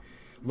this one.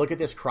 Look at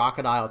this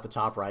crocodile at the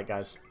top right,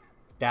 guys.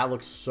 That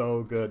looks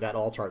so good, that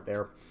alt art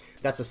there.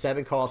 That's a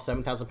 7-cost,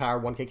 7,000 power,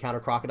 1K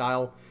counter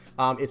crocodile.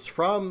 It's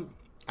from,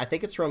 I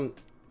think it's from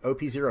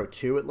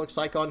OP02, it looks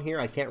like on here.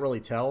 I can't really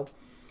tell.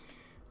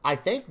 I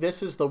think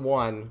this is the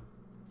one.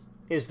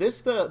 Is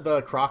this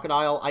the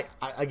crocodile?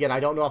 Again, I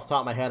don't know off the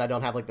top of my head. I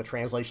don't have, like, the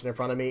translation in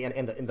front of me.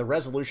 And the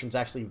resolution's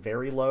actually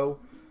very low.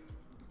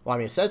 Well, I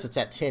mean, it says it's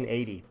at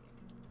 1080.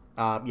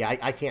 Yeah,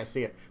 I can't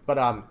see it.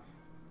 But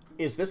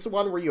is this the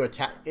one where you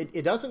attack?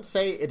 It doesn't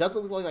say, it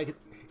doesn't look like...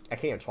 I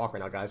can't even talk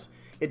right now, guys.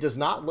 It does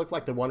not look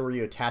like the one where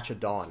you attach a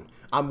Dawn.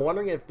 I'm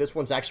wondering if this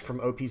one's actually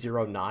from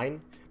OP09,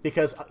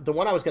 because the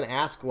one I was going to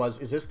ask was,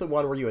 is this the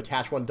one where you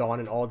attach one Dawn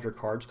and all of your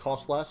cards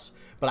cost less?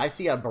 But I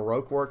see a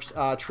Baroque Works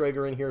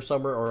trigger in here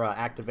somewhere, or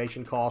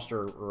activation cost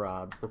or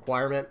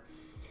requirement.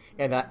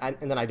 And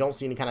then I don't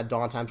see any kind of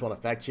Dawn times 1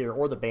 effect here,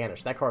 or the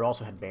Banish. That card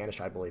also had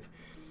Banish, I believe.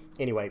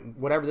 Anyway,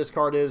 whatever this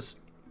card is,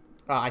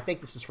 I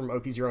think this is from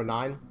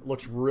OP09.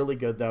 Looks really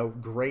good, though.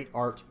 Great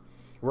art.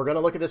 We're going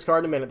to look at this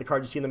card in a minute. The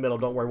card you see in the middle,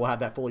 don't worry, we'll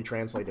have that fully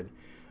translated.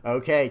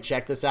 Okay,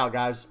 check this out,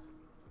 guys.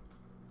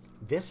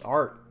 This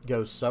art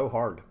goes so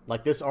hard.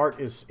 Like, this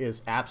art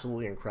is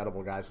absolutely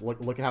incredible, guys.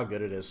 Look at how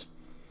good it is.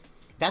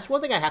 That's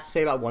one thing I have to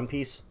say about One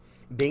Piece.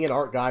 Being an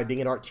art guy, being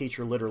an art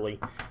teacher,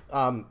 literally.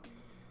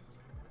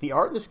 The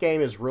art in this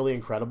game is really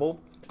incredible.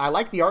 I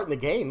like the art in the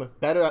game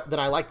better than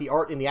I like the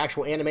art in the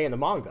actual anime and the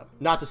manga.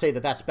 Not to say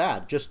that that's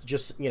bad.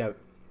 Just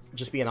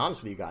being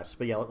honest with you guys.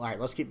 But yeah, all right,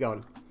 let's keep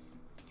going.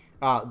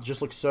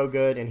 Just looks so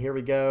good. And here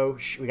we go.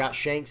 We got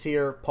Shanks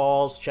here.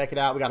 Pause. Check it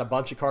out. We got a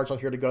bunch of cards on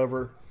here to go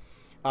over.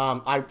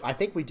 I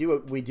think we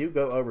do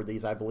go over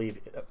these, I believe.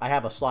 I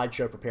have a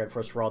slideshow prepared for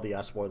us for all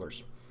the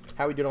spoilers.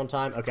 How we doing on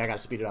time? Okay, I got to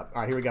speed it up.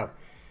 All right, here we go.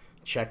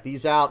 Check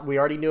these out. We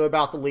already knew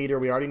about the leader.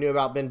 We already knew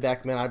about Ben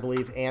Beckman, I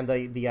believe, and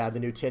the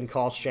new 10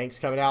 cost Shanks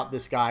coming out.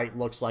 This guy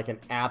looks like an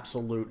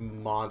absolute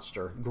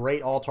monster.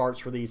 Great alt arts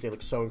for these. They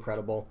look so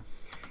incredible.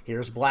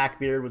 Here's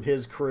Blackbeard with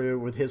his crew,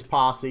 with his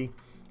posse,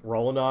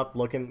 rolling up,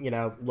 looking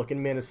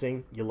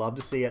menacing. You love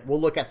to see it.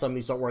 We'll look at some of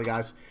these. Don't worry,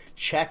 guys.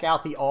 Check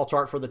out the alt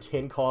art for the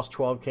 10 cost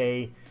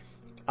 12K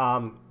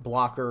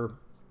blocker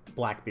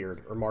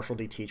Blackbeard, or Marshall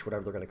D. Teach,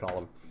 whatever they're going to call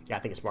him. Yeah, I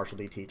think it's Marshall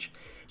D. Teach.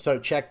 So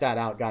check that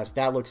out, guys.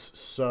 That looks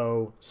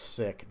so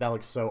sick. That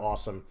looks so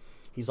awesome.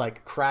 He's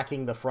like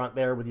cracking the front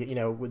there with,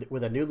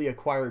 with a newly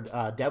acquired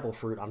devil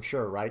fruit, I'm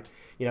sure, right?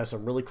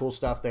 Some really cool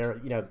stuff there.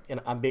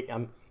 And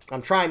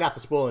I'm trying not to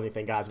spoil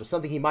anything, guys, but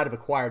something he might have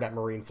acquired at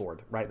Marineford,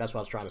 right? That's what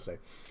I was trying to say.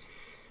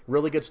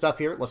 Really good stuff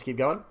here. Let's keep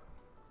going.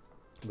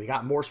 We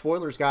got more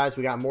spoilers, guys.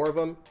 We got more of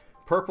them.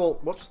 Purple.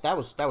 Whoops, that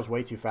was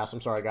way too fast.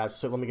 I'm sorry, guys.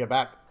 So let me get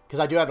back, because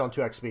I do have it on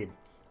 2x speed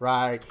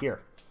right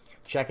here.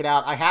 Check it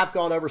out. I have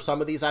gone over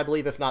some of these, I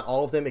believe, if not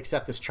all of them,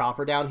 except this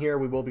chopper down here.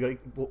 We will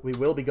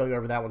be going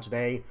over that one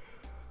today.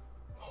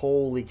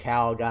 Holy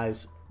cow,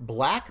 guys!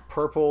 Black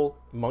Purple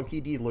Monkey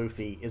D.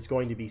 Luffy is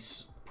going to be.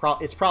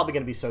 It's probably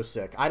going to be so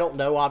sick. I don't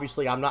know.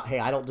 Obviously, I'm not. Hey,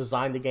 I don't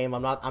design the game.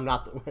 I'm not.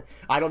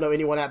 I don't know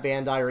anyone at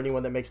Bandai or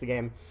anyone that makes the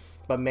game.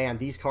 But man,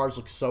 these cards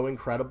look so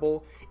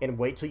incredible. And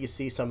wait till you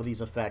see some of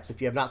these effects.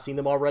 If you have not seen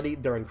them already,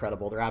 they're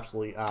incredible. They're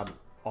absolutely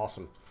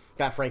awesome.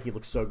 That Frankie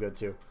looks so good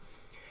too.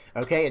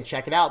 Okay, and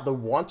check it out. The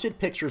Wanted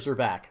pictures are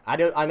back. I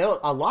know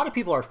a lot of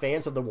people are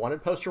fans of the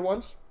Wanted poster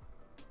ones.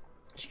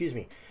 Excuse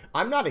me.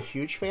 I'm not a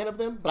huge fan of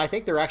them, but I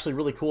think they're actually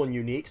really cool and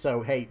unique.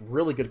 So, hey,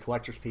 really good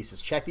collector's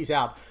pieces. Check these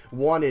out.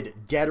 Wanted,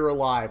 Dead or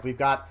Alive. We've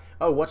got,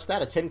 oh, what's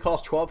that? A 10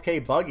 cost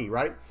 12K Buggy,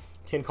 right?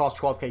 10 cost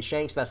 12K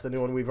Shanks. That's the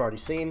new one we've already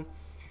seen.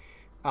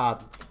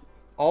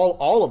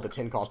 All of the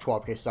 10 cost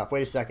 12K stuff.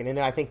 Wait a second. And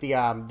then I think the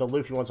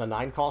Luffy one's a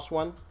 9 cost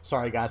one.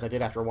 Sorry, guys. I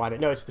did have to rewind it.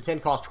 No, it's the 10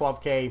 cost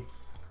 12K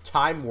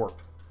Time Warp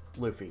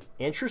Luffy.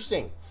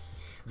 Interesting.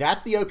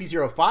 That's the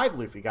OP05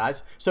 Luffy,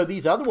 guys. So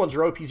these other ones are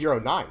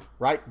OP09,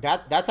 right?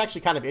 That's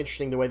actually kind of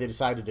interesting the way they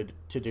decided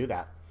to do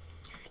that.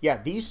 Yeah,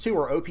 these two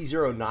are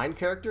OP09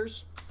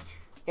 characters.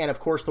 And of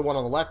course, the one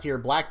on the left here,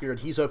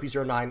 Blackbeard, he's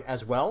OP09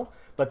 as well.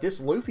 But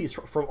this Luffy's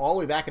from all the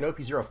way back in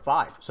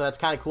OP05. So that's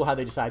kind of cool how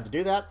they decided to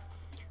do that.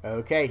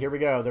 Okay, here we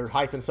go. They're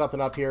hyping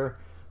something up here.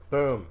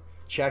 Boom.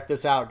 Check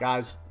this out,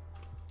 guys.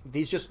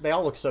 They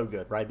all look so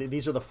good, right?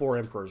 These are the 4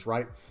 Emperors,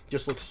 right?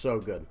 Just looks so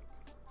good.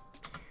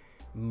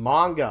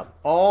 Manga.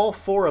 All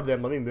 4 of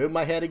them. Let me move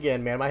my head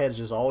again, man. My head's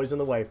just always in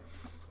the way.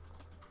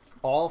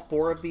 All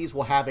 4 of these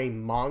will have a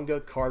manga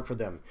card for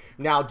them.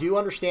 Now, do you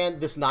understand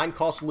this 9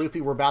 cost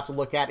Luffy we're about to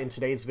look at in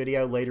today's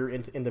video, later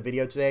in the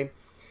video today?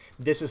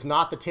 This is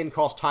not the 10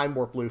 cost Time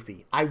Warp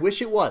Luffy. I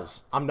wish it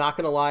was. I'm not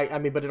going to lie. I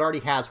mean, but it already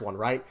has one,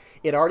 right?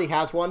 It already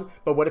has one.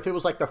 But what if it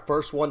was like the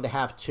first one to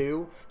have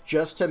 2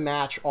 just to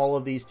match all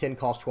of these 10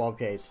 cost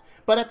 12Ks?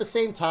 But at the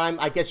same time,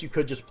 I guess you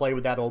could just play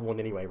with that old one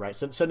anyway, right?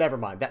 So never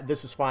mind.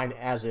 This is fine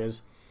as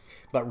is.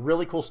 But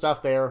really cool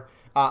stuff there.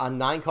 A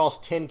 9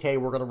 cost 10K,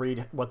 we're going to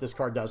read what this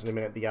card does in a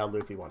minute, the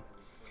Luffy one.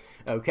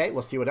 Okay,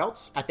 let's see what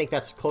else. I think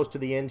that's close to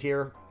the end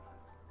here.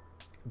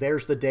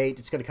 There's the date.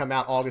 It's going to come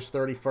out August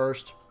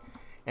 31st.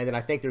 And then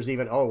I think there's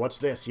even, oh, what's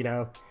this,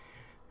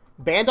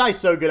 Bandai's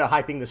so good at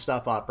hyping this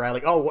stuff up, right?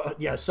 Like, oh,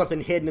 yeah, something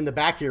hidden in the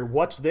back here.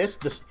 What's this?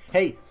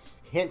 Hey,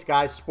 hint,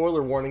 guys,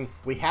 spoiler warning.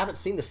 We haven't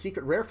seen the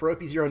secret rare for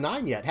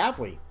OP09 yet, have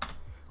we?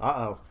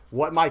 Uh-oh.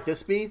 What might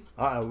this be?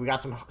 Uh-oh, we got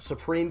some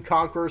Supreme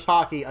Conquerors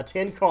Hockey, a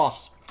 10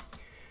 cost.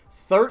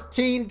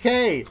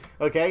 13K.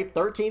 Okay,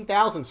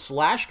 13,000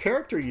 slash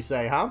character, you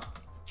say, huh?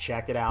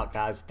 Check it out,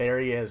 guys. There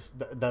he is.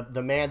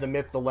 The man, the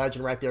myth, the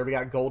legend right there. We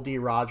got Gold D.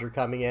 Roger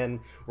coming in.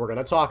 We're going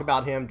to talk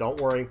about him.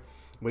 Don't worry.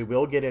 We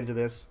will get into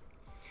this.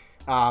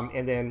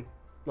 And then,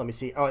 let me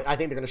see. Oh, I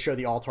think they're going to show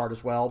the alt art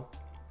as well.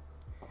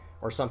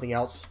 Or something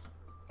else.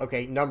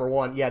 Okay, number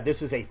 1. Yeah,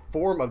 this is a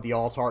form of the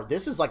alt art.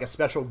 This is like a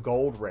special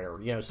gold rare.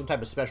 Some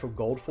type of special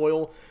gold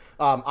foil.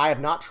 I have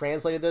not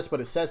translated this,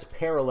 but it says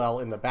parallel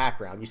in the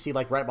background. You see,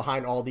 like, right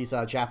behind all these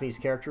Japanese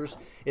characters.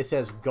 It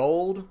says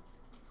gold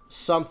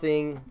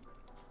something...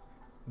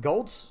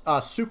 Gold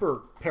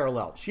super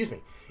parallel. Excuse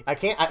me. I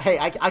can't.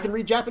 I can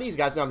read Japanese,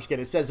 guys. No, I'm just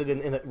kidding. It says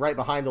it right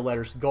behind the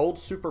letters. Gold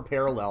super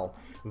parallel.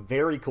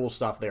 Very cool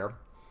stuff there.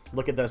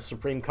 Look at the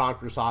Supreme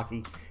Conquerors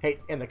Hockey. Hey,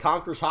 and the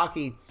Conquerors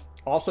Hockey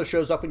also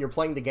shows up when you're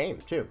playing the game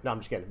too. No, I'm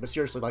just kidding. But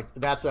seriously, like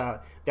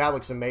that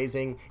looks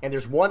amazing. And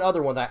there's one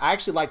other one that I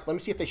actually like. Let me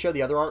see if they show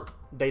the other art.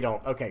 They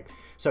don't. Okay,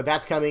 so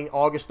that's coming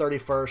August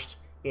 31st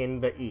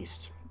in the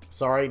East.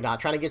 Sorry, not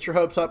trying to get your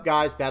hopes up,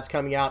 guys. That's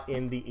coming out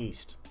in the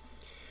East.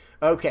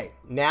 Okay,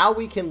 now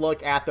we can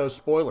look at those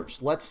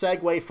spoilers. Let's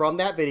segue from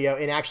that video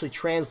and actually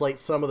translate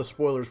some of the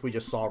spoilers we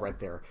just saw right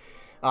there.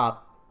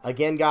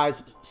 Again,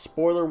 guys,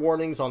 spoiler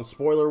warnings on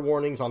spoiler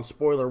warnings on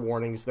spoiler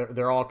warnings.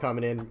 They're all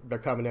coming in. They're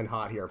coming in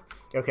hot here.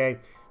 Okay.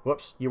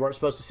 Whoops. You weren't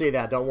supposed to see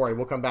that. Don't worry.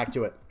 We'll come back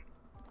to it.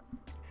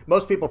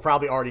 Most people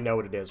probably already know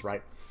what it is,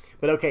 right?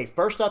 But okay,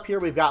 first up here,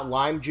 we've got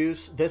Lime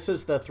Juice. This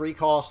is the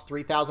 3-cost,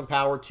 3,000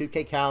 power,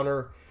 2K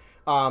counter.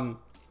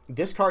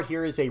 This card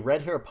here is a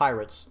Red Hair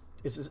Pirates.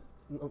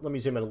 Let me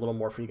zoom in a little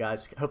more for you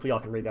guys. Hopefully y'all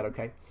can read that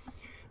okay.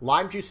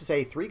 Lime Juice is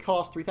a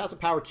 3-cost, 3,000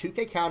 power,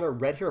 2K counter,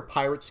 Red Hair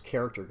Pirates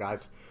character,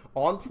 guys.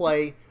 On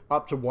play,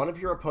 up to one of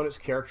your opponent's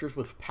characters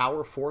with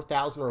power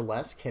 4,000 or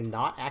less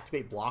cannot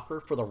activate blocker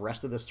for the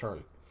rest of this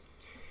turn.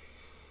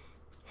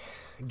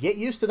 Get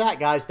used to that,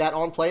 guys. That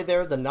on play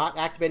there, the not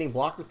activating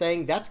blocker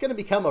thing, that's going to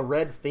become a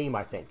red theme,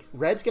 I think.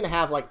 Red's going to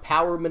have, like,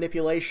 power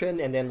manipulation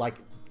and then, like,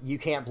 you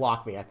can't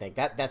block me, I think.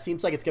 That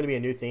seems like it's going to be a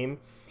new theme.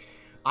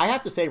 I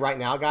have to say right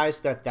now,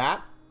 guys,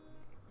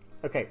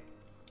 okay,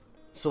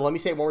 so let me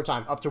say it one more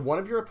time. Up to one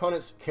of your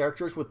opponent's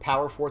characters with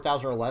power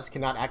 4,000 or less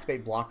cannot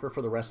activate blocker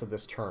for the rest of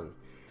this turn.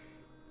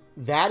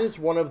 That is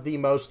one of the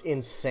most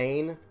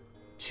insane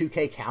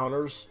 2K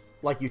counters,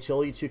 like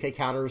utility 2K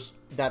counters,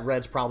 that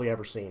Red's probably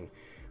ever seen.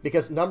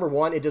 Because, number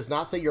one, it does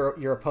not say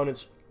your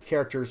opponent's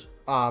character's,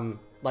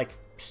 like,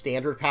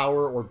 standard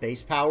power or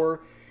base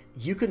power.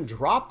 You can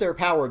drop their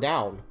power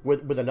down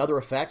with another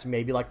effect,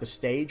 maybe like the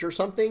Stage or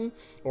something,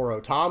 or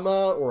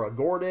Otama, or a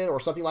Gordon, or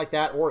something like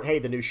that. Or, hey,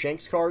 the new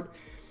Shanks card.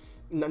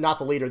 Not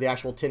the leader, the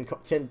actual 10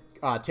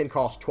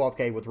 cost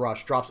 12K with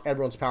Rush. Drops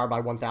everyone's power by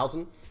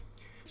 1,000.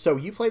 So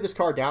you play this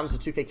card down as a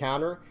 2K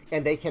counter,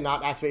 and they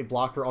cannot activate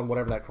blocker on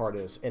whatever that card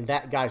is. And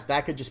that, guys,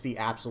 that could just be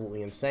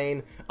absolutely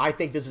insane. I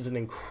think this is an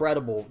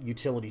incredible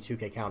utility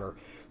 2K counter.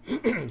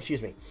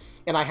 Excuse me.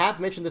 And I have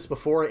mentioned this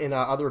before in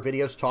other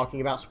videos talking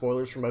about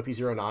spoilers from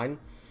OP09.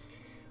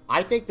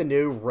 I think the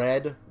new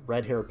Red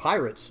Hair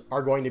Pirates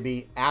are going to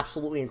be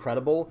absolutely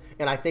incredible,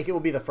 and I think it will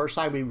be the first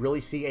time we really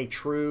see a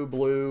true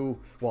blue,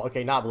 well,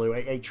 okay, not blue,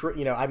 a true,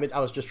 you know, I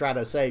was just trying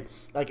to say,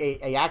 like,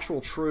 a actual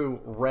true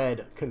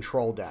red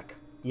control deck.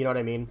 You know what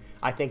I mean?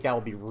 I think that will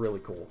be really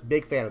cool.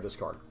 Big fan of this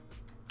card.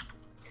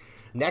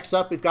 Next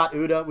up, we've got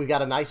Uta. We've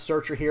got a nice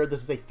searcher here.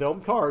 This is a film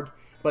card,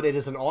 but it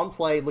is an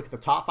on-play. Look at the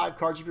top 5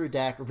 cards of your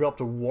deck. Reveal up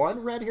to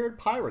one Red-Haired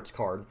Pirates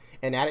card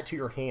and add it to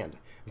your hand.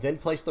 Then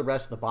place the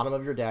rest at the bottom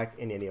of your deck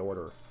in any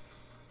order.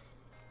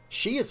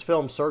 She is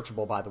film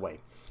searchable, by the way,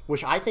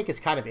 which I think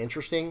is kind of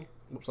interesting.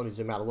 Oops, let me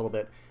zoom out a little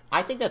bit.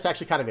 I think that's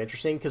actually kind of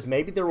interesting because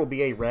maybe there will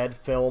be a red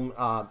film,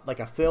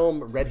 like a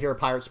film Red-Haired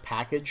Pirates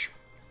package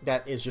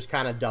that is just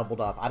kind of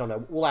doubled up. I don't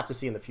know. We'll have to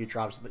see in the future.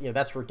 Obviously, you know,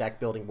 that's for deck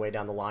building way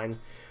down the line.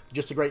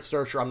 Just a great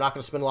searcher. I'm not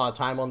going to spend a lot of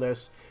time on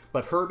this,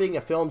 but her being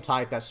a film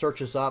type that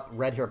searches up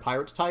Red Hair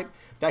Pirates type,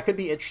 that could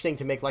be interesting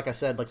to make, like I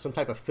said, like some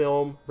type of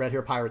film Red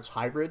Hair Pirates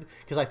hybrid,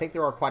 because I think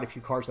there are quite a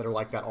few cards that are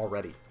like that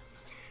already.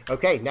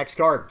 Okay, next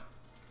card.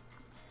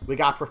 We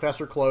got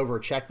Professor Clover.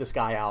 Check this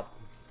guy out.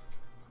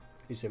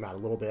 Let me zoom out a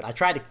little bit. I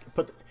tried to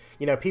put,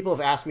 you know, people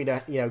have asked me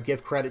to, you know,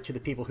 give credit to the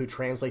people who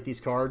translate these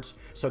cards.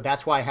 So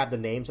that's why I have the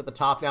names at the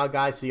top now,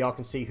 guys, so y'all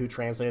can see who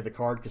translated the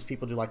card, because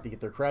people do like to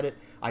get their credit.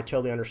 I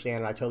totally understand,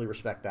 and I totally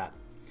respect that.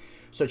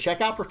 So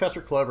check out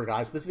Professor Clover,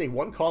 guys. This is a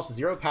 1-cost,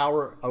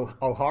 0-power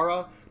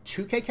O'Hara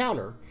 2K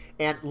counter.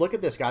 And look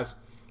at this, guys.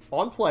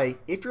 On play,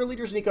 if your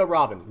leader is Nico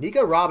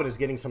Robin is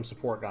getting some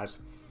support, guys.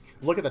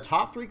 Look at the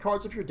top 3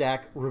 cards of your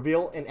deck,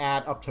 reveal and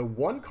add up to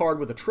 1 card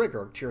with a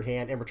trigger to your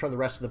hand, and return the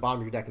rest to the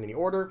bottom of your deck in any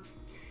order.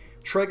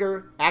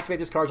 Trigger, activate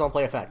this card's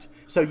on-play effect.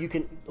 So you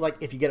can, like,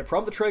 if you get it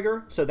from the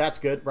trigger, so that's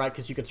good, right,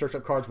 because you can search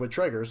up cards with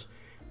triggers.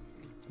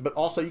 But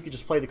also, you can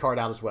just play the card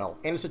out as well.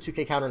 And it's a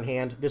 2K counter in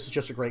hand. This is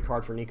just a great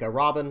card for Nico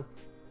Robin.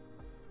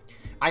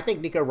 I think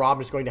Nico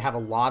Robin is going to have a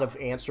lot of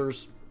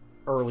answers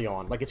early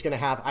on. Like, it's going to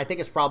have, I think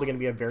it's probably going to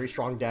be a very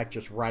strong deck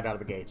just right out of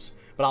the gates.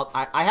 But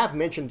I have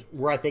mentioned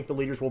where I think the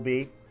leaders will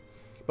be,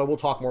 but we'll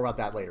talk more about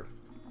that later.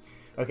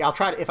 Okay, I'll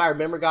try to, if I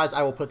remember, guys,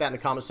 I will put that in the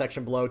comment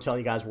section below, telling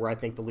you guys where I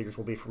think the leaders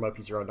will be from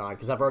OP09,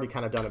 because I've already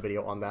kind of done a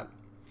video on that.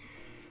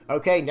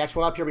 Okay, next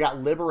one up here, we got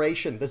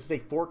Liberation. This is a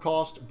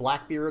 4-cost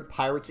Blackbeard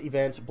Pirates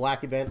event,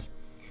 black event.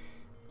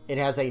 It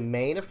has a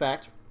main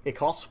effect. It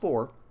costs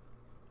 4,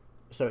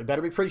 so it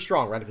better be pretty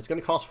strong, right? If it's going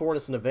to cost 4 and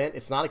it's an event,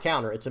 it's not a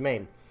counter, it's a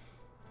main.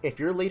 If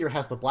your leader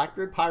has the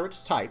Blackbeard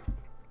Pirates type,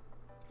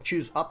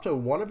 choose up to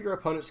one of your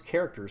opponent's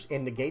characters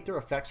and negate their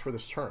effects for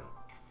this turn.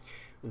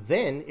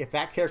 Then, if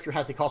that character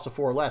has a cost of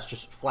 4 or less,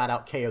 just flat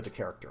out KO the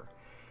character.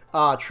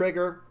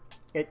 Trigger,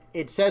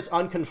 it says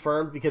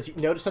unconfirmed because you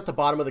notice at the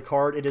bottom of the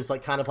card, it is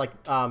like kind of like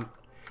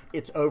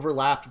it's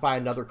overlapped by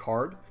another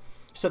card.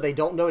 So they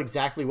don't know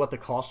exactly what the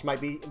cost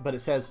might be, but it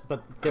says,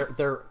 but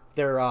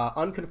their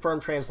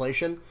unconfirmed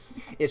translation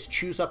is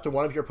choose up to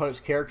one of your opponent's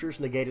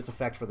characters, negate its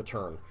effect for the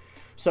turn.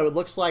 So it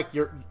looks like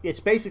it's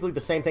basically the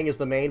same thing as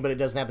the main, but it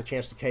doesn't have the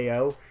chance to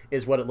KO,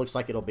 is what it looks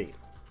like it'll be.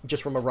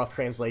 Just from a rough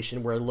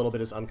translation where a little bit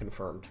is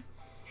unconfirmed.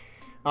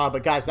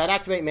 But guys, that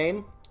activate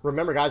main,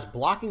 remember guys,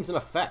 blocking's an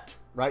effect,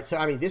 right? So,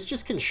 I mean, this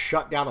just can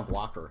shut down a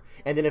blocker.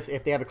 And then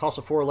if they have a cost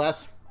of 4 or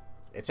less,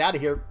 it's out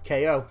of here.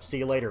 KO. See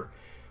you later.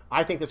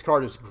 I think this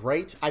card is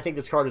great. I think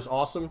this card is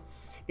awesome.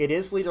 It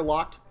is leader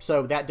locked,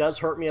 so that does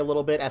hurt me a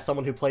little bit as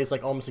someone who plays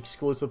like almost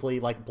exclusively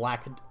like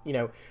black. You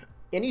know,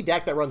 any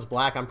deck that runs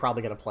black, I'm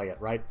probably going to play it,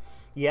 right?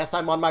 Yes,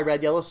 I'm on my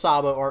red, yellow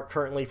Saba art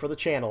currently for the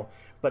channel,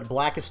 but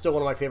black is still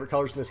one of my favorite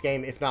colors in this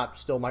game, if not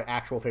still my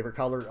actual favorite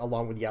color,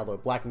 along with yellow.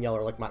 Black and yellow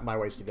are like my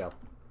ways to go.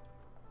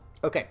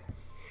 Okay,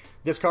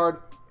 this card,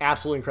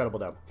 absolutely incredible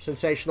though.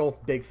 Sensational,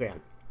 big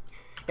fan.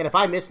 And if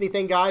I miss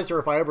anything, guys, or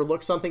if I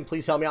overlook something,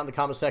 please help me out in the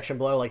comment section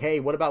below. Like, hey,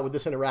 what about with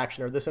this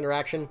interaction or this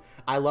interaction?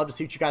 I love to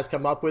see what you guys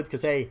come up with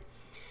because, hey,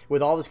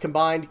 with all this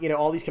combined, you know,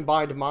 all these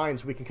combined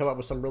minds, we can come up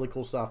with some really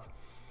cool stuff.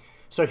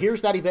 So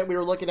here's that event we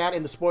were looking at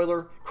in the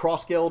spoiler.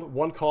 Cross Guild,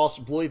 1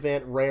 cost, blue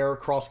event, rare,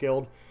 Cross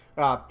Guild.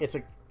 It's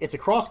a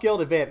Cross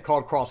Guild event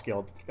called Cross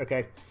Guild,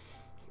 okay?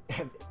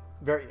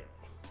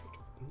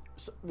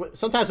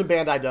 Sometimes when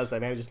Bandai does that,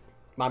 man, it's just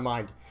my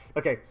mind.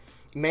 Okay.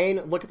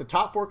 Main, look at the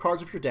top 4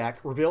 cards of your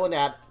deck, reveal and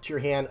add to your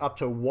hand up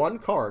to 1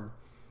 card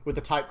with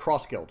the type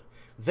Cross Guild.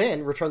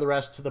 Then return the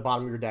rest to the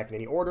bottom of your deck in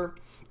any order,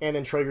 and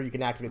then trigger, you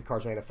can activate the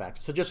card's main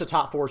effect. So just a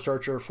top 4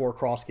 searcher for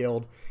Cross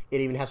Guild. It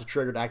even has a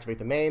trigger to activate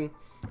the main.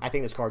 I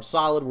think this card's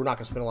solid. We're not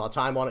going to spend a lot of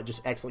time on it.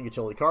 Just excellent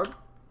utility card. All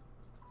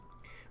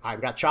right,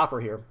 we got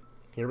Chopper here.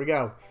 Here we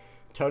go.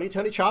 Tony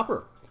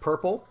Chopper.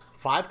 Purple,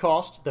 5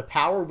 cost. The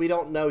power we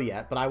don't know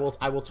yet, but I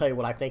will tell you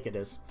what I think it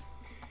is.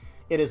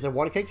 It is a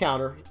 1K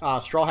counter,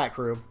 Straw Hat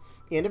Crew.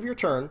 End of your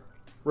turn,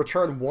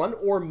 return 1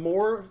 or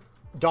more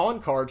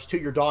Dawn cards to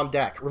your Dawn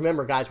deck.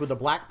 Remember, guys, with the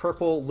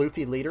black-purple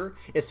Luffy leader,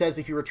 it says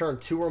if you return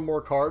 2 or more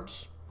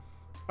cards,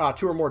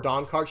 2 or more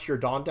Dawn cards to your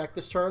Dawn deck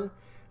this turn,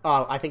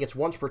 I think it's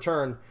once per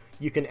turn,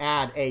 you can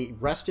add a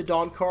rested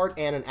Dawn card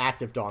and an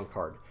active Dawn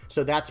card.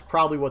 So that's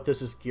probably what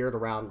this is geared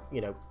around,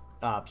 you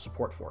know,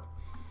 support for.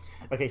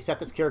 Okay, set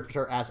this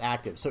character as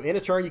active. So in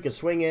a turn, you can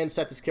swing in,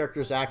 set this character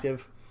as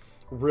active.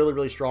 Really,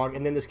 really strong.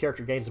 And then this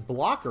character gains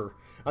blocker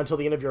until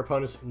the end of your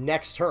opponent's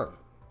next turn.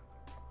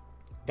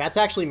 That's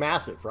actually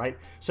massive, right?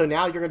 So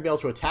now you're going to be able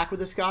to attack with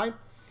this guy.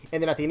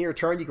 And then at the end of your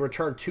turn, you can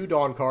return 2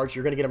 Dawn cards.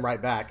 You're going to get him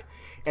right back.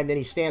 And then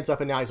he stands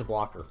up and now he's a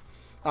blocker.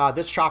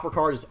 This Chopper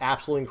card is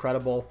absolutely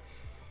incredible.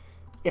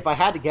 If I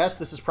had to guess,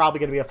 this is probably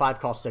going to be a 5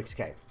 cost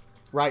 6K.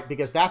 Right?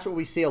 Because that's what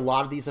we see a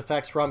lot of these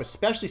effects from,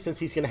 especially since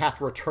he's going to have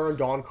to return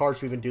Dawn cards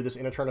to even do this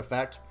in a turn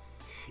effect.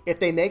 If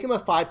they make him a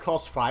 5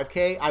 cost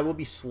 5K, I will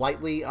be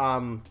slightly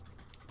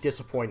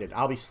disappointed.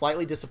 I'll be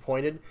slightly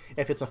disappointed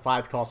if it's a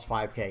 5 cost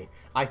 5K.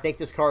 I think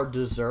this card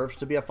deserves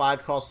to be a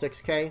 5 cost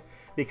 6K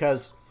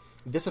because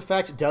this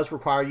effect does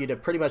require you to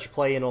pretty much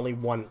play in only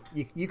one.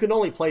 You can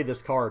only play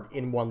this card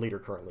in 1 leader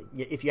currently,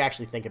 if you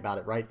actually think about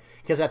it, right?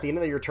 Because at the end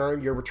of your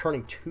turn, you're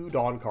returning 2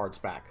 Dawn cards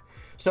back.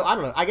 So I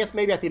don't know. I guess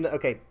maybe at the end of,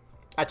 okay,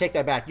 I take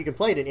that back. You can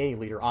play it in any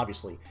leader,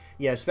 obviously.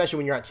 Yeah, especially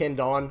when you're at 10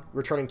 Dawn,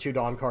 returning 2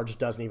 Dawn cards just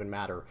doesn't even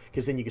matter.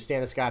 Because then you can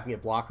stand this guy up and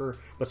get blocker.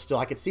 But still,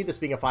 I could see this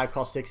being a 5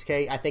 cost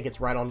 6K. I think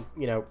it's right on,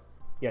 you know,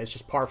 yeah, it's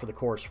just par for the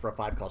course for a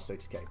 5 cost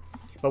 6K.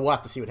 But we'll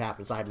have to see what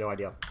happens. I have no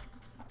idea.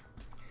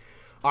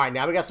 All right,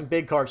 now we got some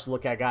big cards to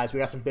look at, guys. We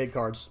got some big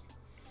cards.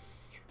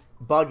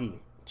 Buggy,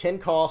 10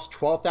 cost,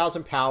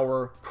 12,000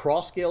 power,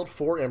 Cross Guild,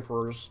 4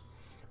 Emperors.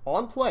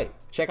 On play.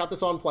 Check out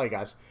this on play,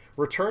 guys.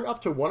 Return up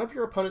to 1 of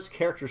your opponent's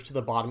characters to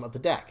the bottom of the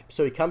deck.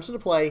 So he comes into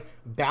play,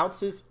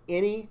 bounces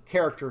any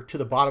character to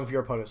the bottom of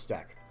your opponent's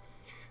deck.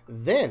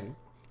 Then,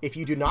 if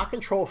you do not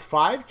control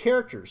 5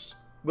 characters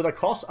with a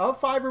cost of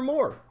 5 or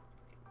more,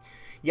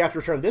 you have to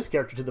return this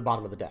character to the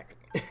bottom of the deck.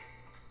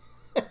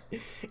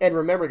 And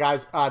remember,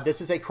 guys, this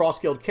is a Cross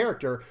Guild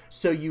character,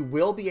 so you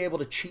will be able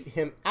to cheat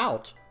him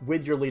out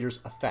with your leader's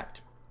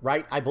effect.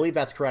 Right? I believe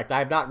that's correct. I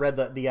have not read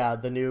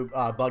the new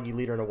Buggy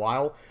leader in a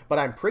while, but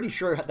I'm pretty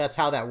sure that's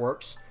how that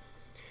works.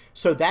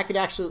 So that could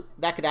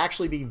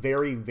actually be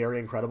very, very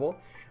incredible.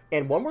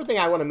 And one more thing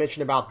I want to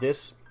mention about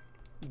this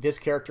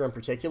character in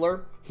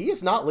particular, he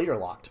is not leader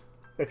locked.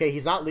 Okay,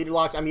 he's not leader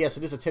locked. I mean, yes,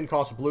 it is a 10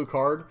 cost blue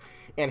card.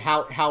 And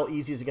how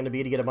easy is it going to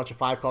be to get a bunch of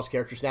 5 cost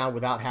characters down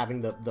without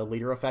having the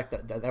leader effect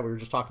that we were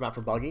just talking about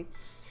for Buggy?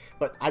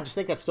 But I just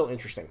think that's still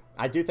interesting.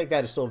 I do think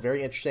that is still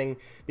very interesting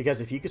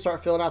because if you can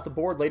start filling out the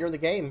board later in the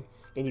game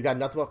and you've got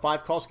nothing but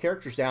 5 cost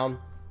characters down,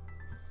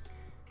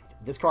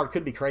 this card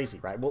could be crazy,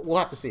 right? We'll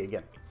have to see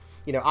again.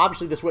 You know,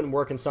 obviously this wouldn't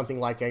work in something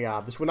like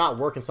a, this would not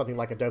work in something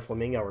like a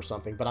Doflamingo or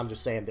something, but I'm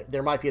just saying that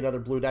there might be another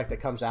blue deck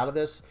that comes out of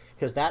this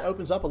because that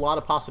opens up a lot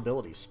of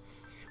possibilities.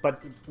 But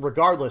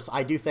regardless,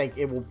 I do think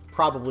it will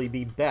probably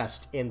be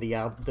best in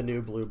the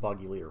new blue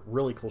Buggy leader.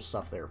 Really cool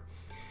stuff there.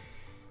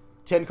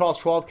 10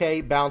 cost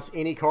 12K, bounce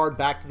any card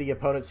back to the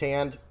opponent's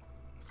hand.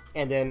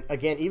 And then,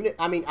 again, even,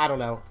 I mean, I don't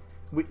know.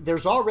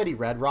 There's already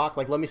Red Rock.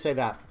 Like, let me say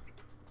that.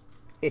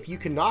 If you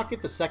cannot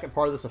get the second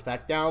part of this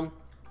effect down,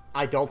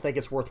 I don't think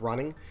it's worth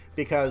running.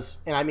 Because,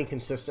 and I mean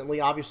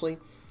consistently, obviously.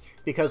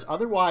 Because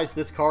otherwise,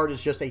 this card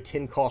is just a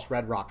 10 cost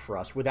Red Rock for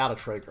us without a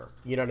trigger.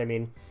 You know what I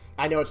mean?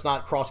 I know it's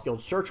not Cross Guild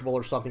searchable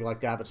or something like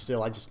that, but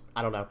still,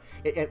 I don't know.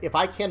 If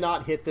I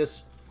cannot hit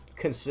this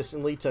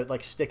consistently to,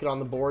 like, stick it on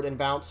the board and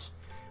bounce,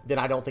 then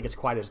I don't think it's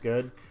quite as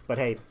good. But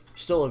hey,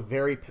 still a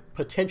very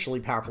potentially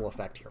powerful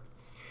effect here.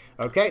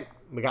 Okay,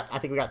 I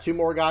think we got 2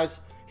 more,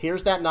 guys.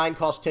 Here's that 9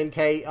 cost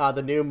 10k,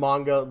 the new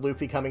manga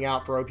Luffy coming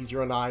out for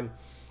OP09.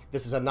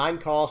 This is a 9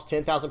 cost,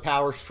 10,000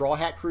 power Straw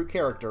Hat Crew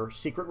character,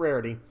 secret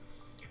rarity.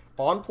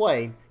 On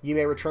play, you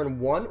may return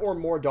 1 or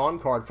more Dawn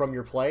card from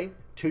your play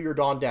to your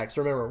Dawn deck.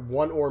 So remember,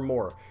 1 or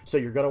more. So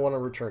you're going to want to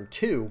return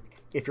 2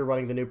 if you're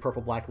running the new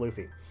Purple Black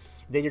Luffy.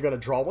 Then you're going to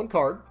draw 1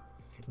 card.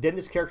 Then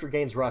this character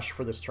gains Rush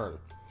for this turn.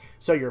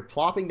 So you're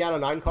plopping down a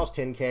 9 cost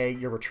 10k,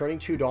 you're returning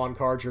 2 Dawn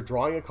cards, you're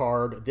drawing a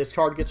card, this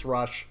card gets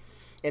Rush,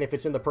 and if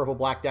it's in the Purple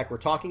Black deck we're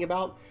talking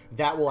about,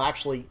 that will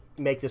actually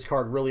make this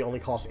card really only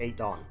cost 8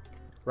 Dawn,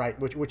 right?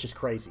 Which is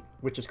crazy,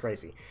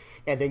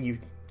 And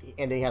then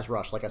he has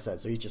Rush, like I said,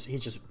 so he's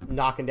just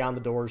knocking down the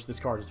doors. This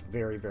card is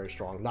very, very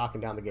strong, knocking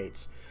down the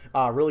gates.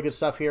 Really good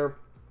stuff here.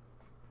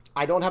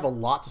 I don't have a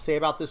lot to say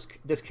about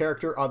this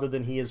character other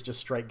than he is just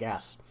straight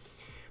gas.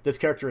 This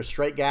character is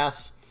straight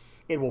gas.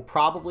 It will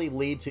probably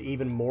lead to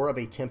even more of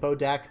a tempo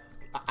deck.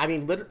 I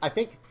mean, I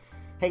think,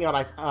 hang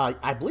on,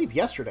 I believe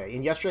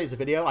in yesterday's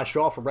video, I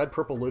show off a red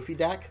purple Luffy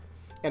deck.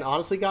 And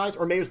honestly, guys,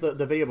 or maybe it was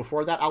the video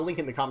before that, I'll link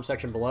it in the comment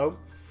section below.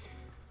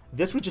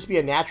 This would just be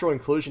a natural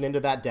inclusion into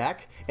that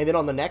deck. And then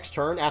on the next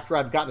turn, after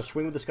I've gotten to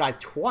swing with this guy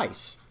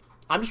twice,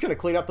 I'm just going to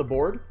clean up the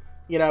board,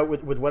 you know,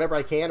 with whatever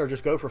I can, or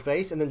just go for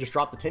face, and then just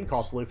drop the 10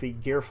 cost Luffy,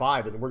 gear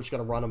 5, and we're just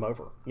going to run him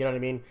over. You know what I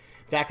mean?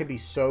 That could be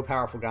so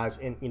powerful, guys,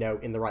 in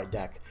the right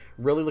deck.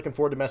 Really looking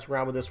forward to messing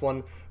around with this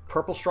one.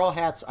 Purple Straw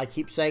Hats, I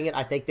keep saying it.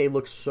 I think they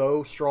look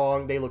so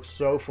strong. They look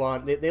so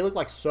fun. They look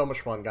like so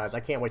much fun, guys. I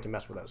can't wait to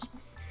mess with those.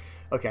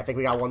 Okay, I think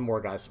we got one more,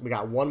 guys. We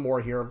got one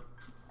more here.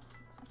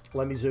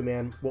 Let me zoom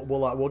in.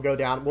 We'll go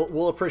down.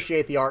 We'll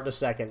appreciate the art in a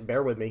second.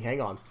 Bear with me. Hang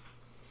on.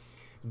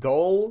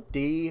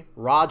 Goldie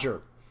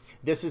Roger.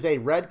 This is a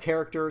red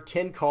character,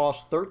 10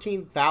 cost,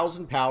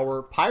 13,000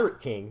 power, Pirate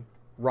King,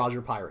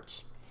 Roger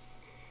Pirates.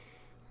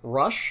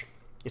 Rush.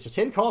 It's a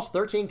 10 cost,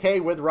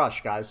 13k with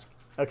Rush, guys.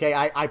 Okay,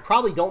 I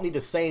probably don't need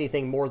to say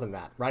anything more than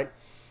that, right?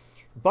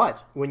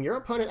 But when your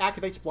opponent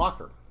activates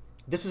blocker,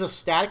 this is a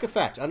static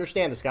effect.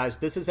 Understand this, guys.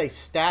 This is a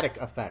static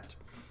effect.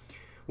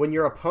 When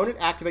your opponent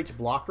activates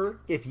blocker,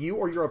 if you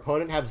or your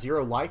opponent have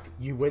 0 life,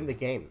 you win the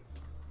game.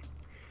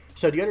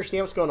 So do you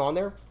understand what's going on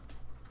there?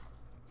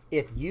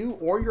 If you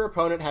or your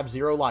opponent have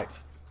 0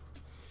 life,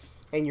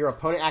 and your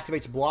opponent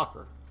activates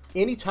blocker,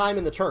 anytime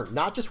in the turn,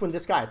 not just when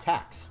this guy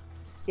attacks,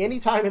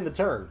 anytime in the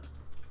turn,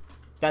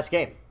 that's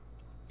game.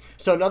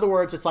 So in other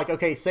words, it's like,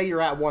 okay, say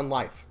you're at 1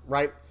 life,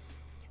 right?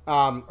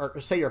 Or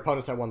say your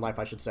opponent's at 1 life,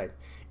 I should say,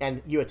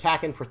 and you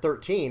attack in for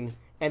 13,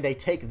 and they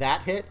take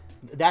that hit,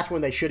 that's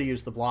when they should have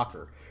used the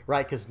blocker,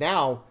 right? Because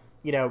now,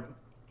 you know,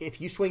 if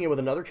you swing it with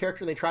another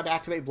character and they try to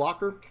activate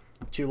blocker,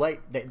 too late.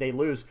 They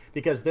lose,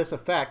 because this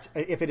effect,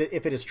 if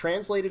it is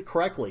translated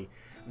correctly,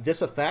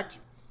 this effect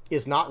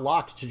is not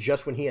locked to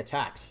just when he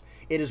attacks.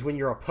 It is when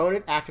your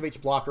opponent activates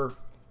blocker.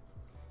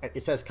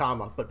 It says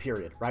comma, but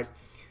period, right?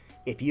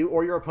 If you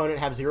or your opponent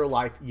have 0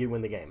 life, you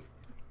win the game.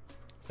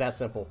 It's that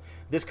simple.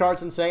 This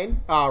card's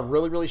insane.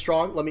 Really, really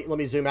strong. Let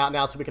me zoom out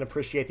now so we can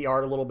appreciate the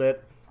art a little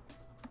bit.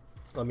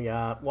 Let me,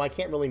 well, I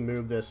can't really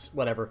move this,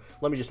 whatever.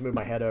 Let me just move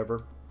my head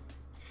over.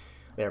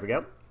 There we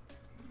go.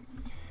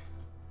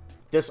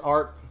 This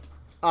art,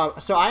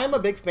 so I am a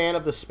big fan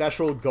of the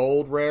special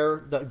gold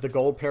rare, the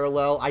gold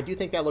parallel. I do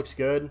think that looks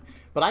good,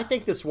 but I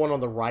think this one on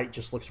the right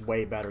just looks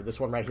way better. This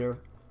one right here,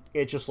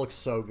 it just looks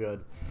so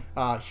good.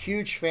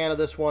 Huge fan of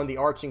this one. The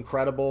art's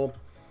incredible.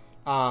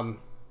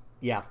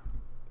 Yeah,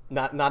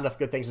 not enough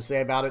good things to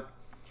say about it.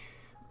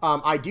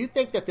 I do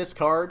think that this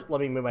card,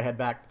 let me move my head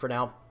back for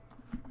now.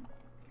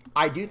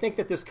 I do think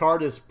that this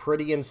card is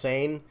pretty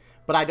insane,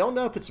 but I don't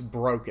know if it's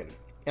broken.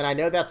 And I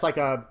know that's like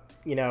a,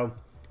 you know,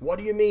 what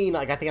do you mean?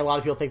 Like, I think a lot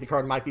of people think the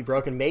card might be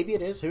broken. Maybe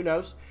it is. Who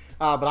knows?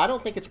 But I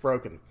don't think it's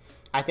broken.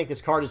 I think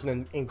this card is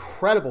an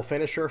incredible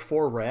finisher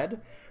for red.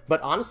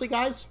 But honestly,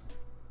 guys,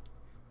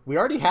 we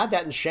already had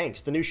that in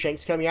Shanks. The new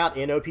Shanks coming out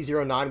in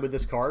OP09 with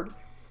this card.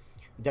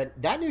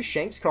 That new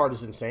Shanks card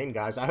is insane,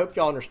 guys. I hope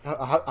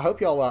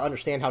y'all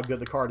understand how good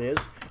the card is.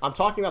 I'm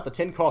talking about the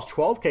 10 cost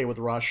 12k with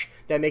Rush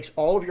that makes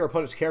all of your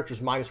opponent's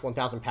characters minus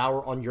 1,000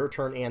 power on your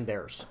turn and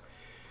theirs.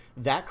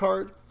 That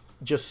card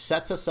just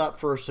sets us up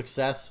for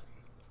success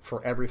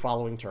for every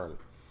following turn.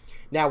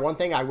 Now, one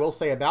thing I will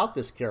say about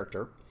this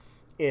character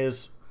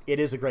is it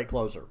is a great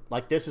closer.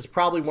 Like, this is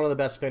probably one of the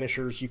best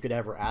finishers you could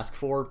ever ask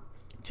for.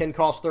 10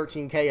 cost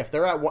 13k. If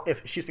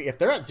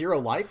they're at 0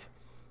 life,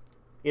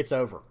 it's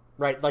over.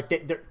 Right, like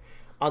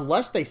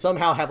unless they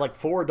somehow have like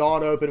 4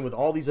 Dawn open with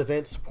all these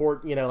events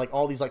support, you know, like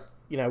all these like,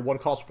 you know, 1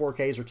 cost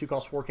 4Ks or 2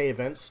 cost 4K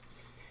events,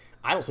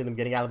 I don't see them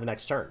getting out of the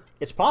next turn.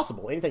 It's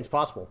possible, anything's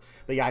possible.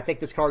 But yeah, I think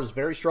this card is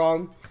very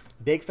strong.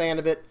 Big fan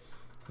of it.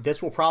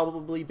 This will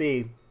probably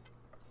be.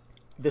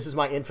 This is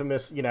my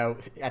infamous, you know,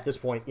 at this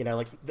point, you know,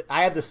 like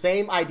I have the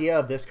same idea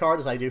of this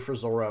card as I do for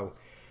Zoro.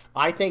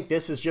 I think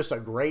this is just a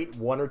great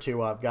 1 or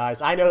 2 of, guys.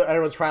 I know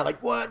everyone's probably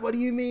like, what? What do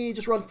you mean?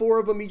 Just run 4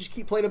 of them. You just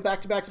keep playing them back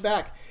to back to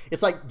back.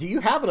 It's like, do you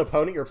have an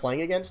opponent you're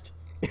playing against?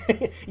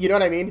 You know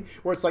what I mean?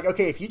 Where it's like,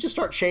 okay, if you just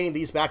start chaining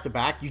these back to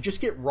back, you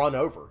just get run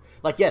over.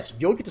 Like, yes,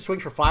 you'll get to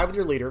swing for 5 with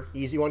your leader.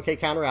 Easy 1k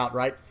counter out,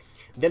 right?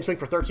 Then swing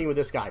for 13 with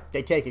this guy.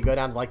 They take it, go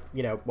down to like,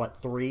 you know,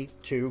 what, 3,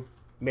 2,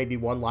 maybe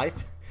 1 life.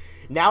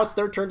 Now it's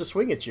their turn to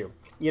swing at you.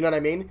 You know what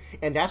I mean?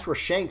 And that's where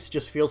Shanks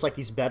just feels like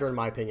he's better, in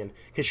my opinion.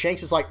 Because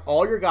Shanks is like,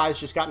 all your guys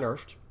just got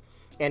nerfed,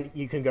 and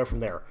you can go from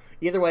there.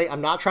 Either way,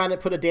 I'm not trying to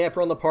put a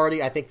damper on the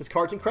party. I think this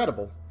card's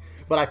incredible.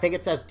 But I think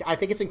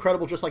it's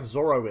incredible just like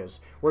Zoro is.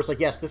 Where it's like,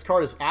 yes, this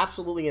card is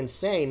absolutely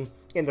insane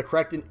in the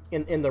correct,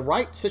 in the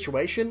right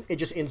situation, it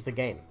just ends the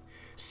game.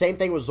 Same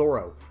thing with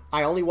Zoro.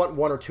 I only want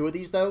 1 or 2 of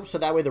these, though, so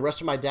that way the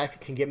rest of my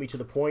deck can get me to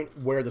the point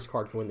where this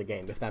card can win the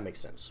game, if that makes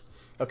sense.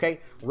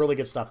 Okay? Really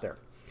good stuff there.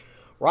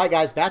 All right,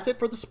 guys, that's it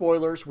for the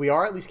spoilers. We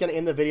are at least going to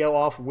end the video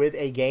off with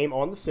a game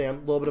on the sim. A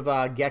little bit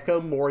of Gecko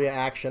Moria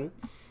action.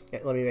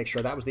 Let me make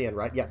sure. That was the end,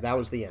 right? Yep, that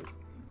was the end.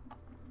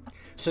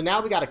 So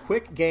now we got a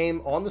quick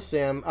game on the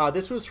sim.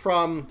 This was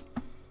from...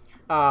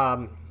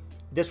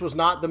 this was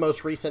not the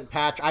most recent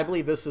patch. I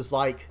believe this is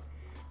like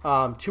 2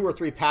 or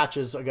 3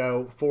 patches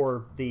ago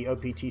for the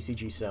OP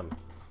TCG sim.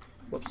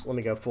 Whoops, let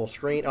me go full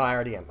screen. Oh, I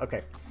already am.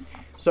 Okay.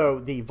 So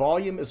the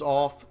volume is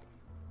off.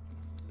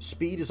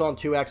 Speed is on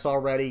 2x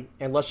already.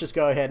 And let's just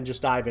go ahead and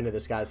just dive into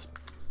this, guys.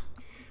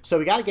 So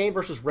we got a game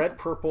versus Red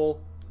Purple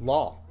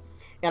Law.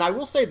 And I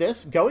will say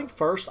this, going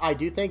first, I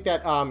do think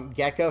that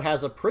Gecko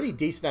has a pretty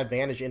decent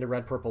advantage into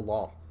Red Purple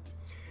Law.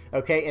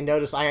 Okay, and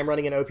notice I am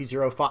running an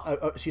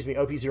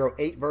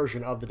OP08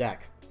 version of the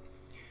deck.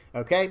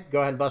 Okay,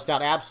 go ahead and bust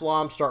out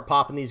Absalom, start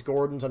popping these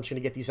Gordons. I'm just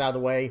going to get these out of the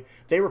way.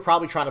 They were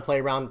probably trying to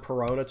play around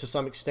Perona to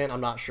some extent, I'm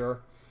not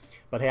sure.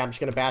 But hey, I'm just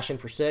going to bash in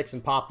for 6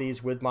 and pop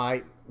these with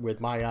my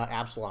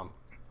Absalom.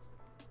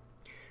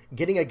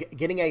 Getting a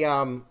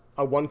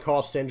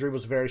 1-cost Sindri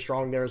was very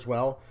strong there as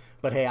well.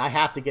 But hey, I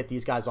have to get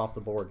these guys off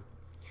the board.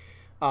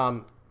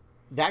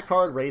 That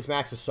card, Raise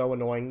Max, is so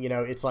annoying. You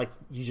know, it's like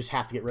you just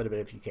have to get rid of it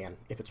if you can,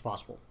 if it's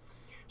possible.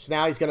 So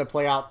now he's going to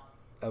play out.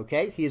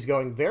 Okay, he is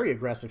going very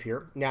aggressive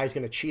here. Now he's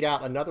going to cheat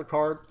out another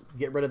card,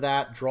 get rid of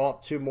that, draw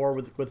up 2 more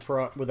with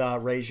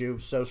Reiju.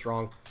 So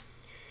strong.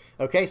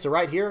 Okay, so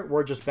right here,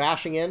 we're just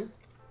bashing in.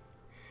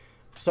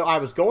 So I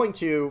was going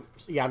to,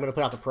 yeah, I'm going to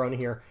play out the Perona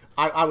here.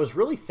 I was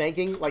really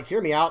thinking, like,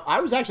 hear me out.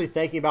 I was actually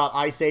thinking about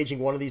Ice Aging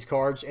one of these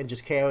cards and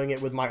just KOing it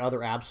with my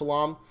other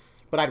Absalom.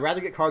 But I'd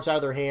rather get cards out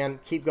of their hand,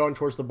 keep going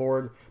towards the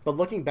board. But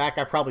looking back,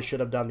 I probably should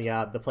have done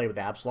the play with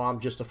Absalom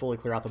just to fully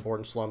clear out the board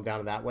and slow him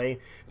down in that way.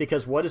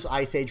 Because what is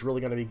Ice Age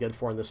really going to be good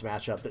for in this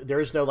matchup? There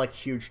is no, like,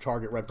 huge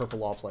target Red Purple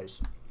Law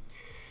plays.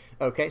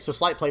 Okay, so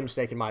slight play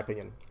mistake in my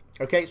opinion.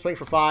 Okay, swing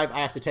for 5.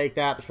 I have to take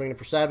that. They're swinging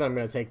for 7. I'm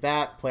going to take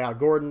that. Play out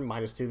Gordon.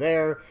 -2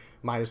 there.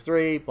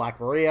 -3. Black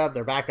Maria.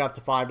 They're back up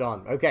to 5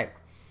 done. Okay.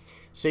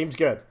 Seems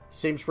good.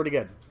 Seems pretty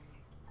good.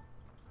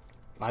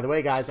 By the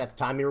way, guys, at the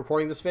time of me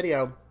recording this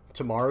video,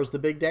 tomorrow's the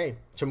big day.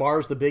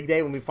 Tomorrow's the big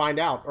day when we find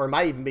out. Or it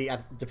might even be,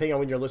 depending on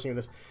when you're listening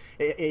to this,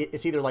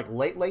 it's either like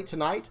late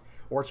tonight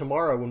or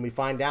tomorrow when we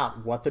find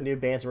out what the new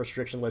bans and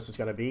restriction list is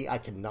going to be. I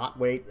cannot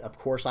wait. Of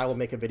course, I will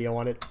make a video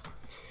on it.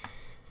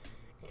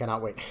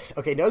 Cannot wait.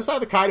 Okay, notice I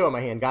have a Kaido in my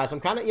hand, guys.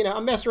 I'm kind of,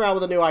 I'm messing around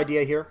with a new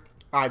idea here.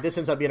 All right, this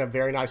ends up being a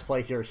very nice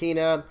play here.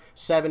 Hina,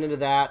 7 into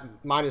that,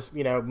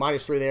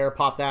 -3 there,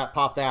 pop that,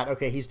 pop that.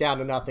 Okay, he's down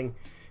to nothing.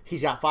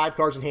 He's got 5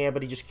 cards in hand,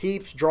 but he just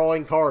keeps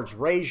drawing cards.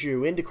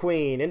 Reiju, into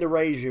Queen, into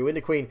Reiju,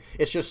 into Queen.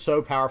 It's just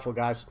so powerful,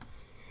 guys.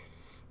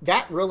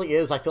 That really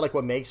is, I feel like,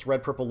 what makes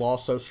Red Purple Law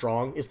so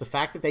strong is the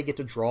fact that they get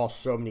to draw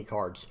so many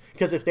cards.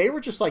 Because if they were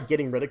just, like,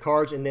 getting rid of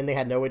cards and then they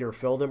had no way to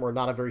refill them or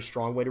not a very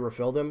strong way to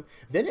refill them,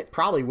 then it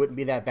probably wouldn't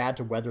be that bad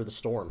to weather the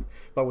storm.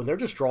 But when they're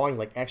just drawing,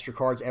 like, extra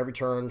cards every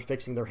turn,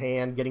 fixing their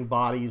hand, getting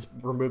bodies,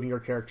 removing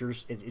your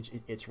characters,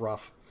 it's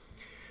rough.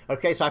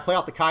 Okay, so I play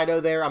out the Kaido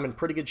there. I'm in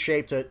pretty good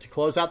shape to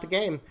close out the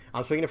game.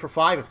 I'm swinging it for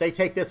 5. If they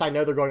take this, I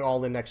know they're going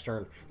all in next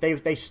turn.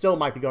 They still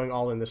might be going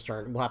all in this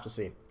turn. We'll have to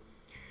see.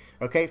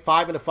 Okay,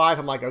 5 into 5.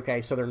 I'm like,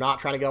 okay, so they're not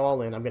trying to go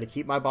all in. I'm going to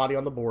keep my body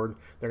on the board.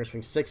 They're going to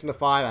swing 6 into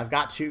 5.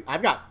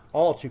 I've got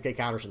all 2K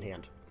counters in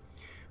hand.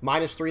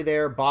 -3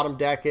 there. Bottom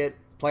deck it.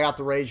 Play out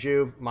the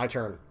Reiju. My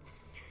turn.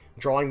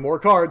 Drawing more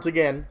cards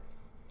again.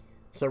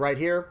 So right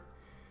here,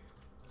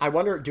 I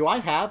wonder, do I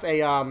have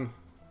a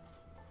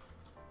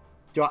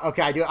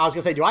okay, I do. I was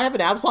gonna say, do I have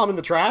an Absalom in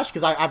the trash?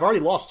 Because I've already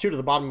lost 2 to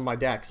the bottom of my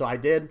deck. So I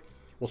did.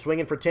 We'll swing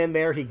in for 10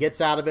 there. He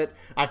gets out of it.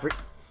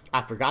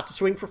 I forgot to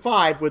swing for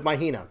 5 with my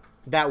Hina.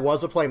 That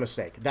was a play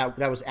mistake. That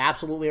was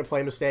absolutely a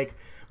play mistake.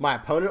 My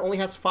opponent only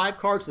has 5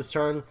 cards this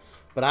turn,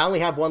 but I only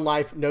have 1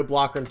 life, no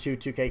blocker, and 2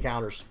 2K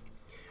counters.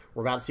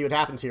 We're about to see what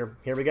happens here.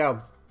 Here we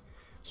go.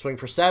 Swing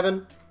for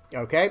 7.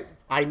 Okay.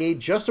 I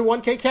need just a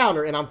 1K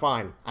counter, and I'm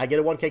fine. I get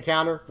a 1K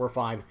counter, we're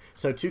fine.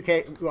 So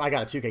 2K, I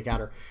got a 2K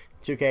counter.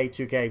 2K,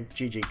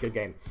 GG, good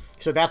game.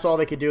 So that's all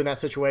they could do in that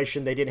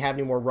situation. They didn't have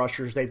any more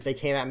rushers. They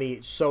came at me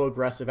so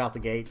aggressive out the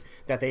gate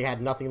that they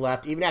had nothing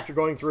left, even after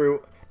going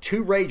through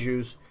 2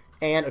 Reijus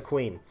and a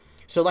Queen.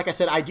 So like I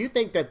said, I do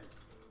think that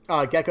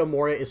Gecko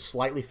Moria is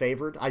slightly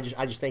favored. I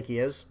just think he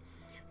is.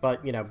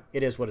 But,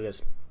 it is what it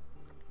is.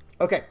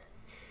 Okay.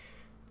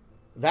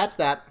 That's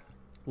that.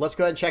 Let's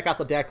go ahead and check out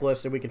the deck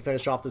list and we can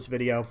finish off this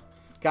video.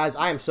 Guys,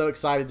 I am so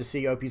excited to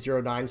see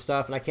OP09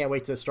 stuff, and I can't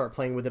wait to start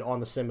playing with it on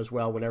the sim as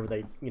well whenever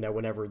they,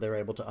 whenever they're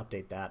able to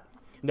update that.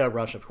 No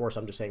rush, of course.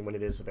 I'm just saying when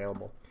it is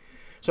available.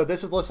 So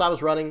this is the list I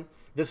was running.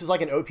 This is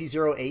like an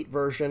OP08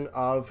 version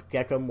of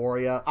Gecko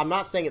Moria. I'm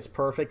not saying it's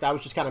perfect. I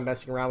was just kind of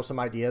messing around with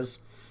some ideas.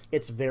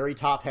 It's very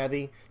top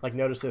heavy. Like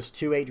notice this,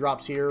 2 8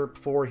 drops here,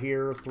 4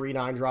 here, 3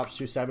 9 drops,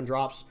 2 7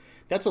 drops.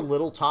 That's a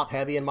little top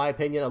heavy in my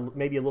opinion,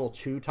 maybe a little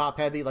too top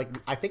heavy. Like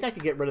I think I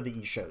could get rid of the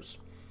E-shows.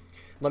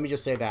 Let me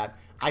just say that.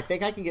 I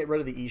think I can get rid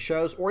of the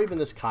E-shows or even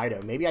this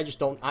Kaido. Maybe I just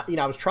don't,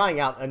 I was trying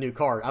out a new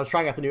card. I was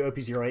trying out the new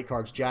OP08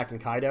 cards, Jack and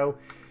Kaido.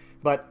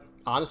 But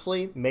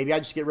honestly, maybe I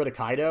just get rid of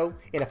Kaido.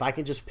 And if I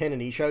can just pin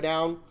an E-show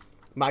down,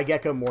 my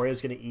Gecko Moria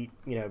is going to eat,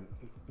 he's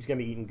going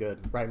to be eating good,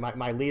 right?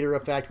 My leader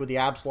effect with the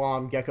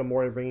Absalom, Gecko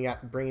Moria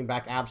bringing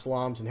back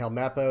Absaloms and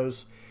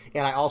Helmeppos.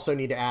 And I also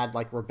need to add,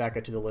 like, Rebecca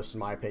to the list, in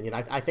my opinion.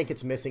 I think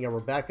it's missing a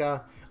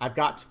Rebecca. I've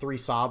got 3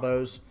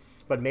 Sabos.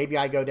 But maybe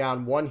I go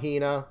down 1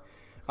 Hina,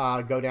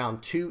 go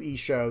down 2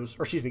 E-shows,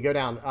 or excuse me, go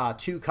down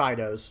 2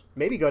 Kaidos.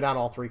 Maybe go down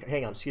all 3.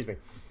 Hang on, excuse me.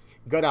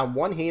 Go down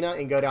 1 Hina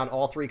and go down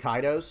all 3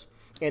 Kaidos.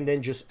 And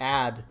then just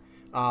add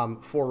 4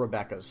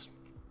 Rebeccas.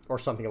 Or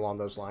something along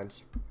those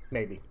lines.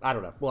 Maybe. I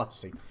don't know. We'll have to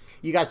see.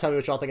 You guys tell me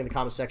what y'all think in the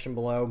comment section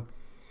below.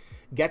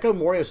 Gecko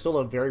Moria is still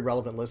a very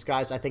relevant list,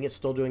 guys. I think it's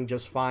still doing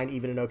just fine,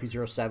 even in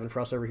OP07 for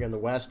us over here in the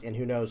West. And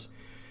who knows?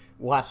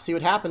 We'll have to see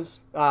what happens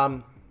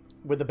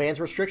with the bans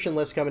restriction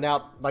list coming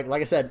out. Like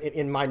I said,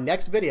 in my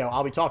next video,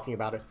 I'll be talking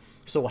about it.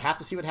 So we'll have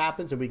to see what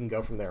happens, and we can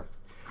go from there. All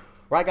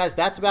right, guys,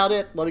 that's about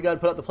it. Let me go ahead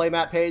and put up the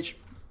playmat page.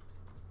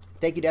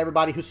 Thank you to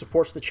everybody who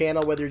supports the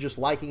channel, whether you're just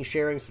liking,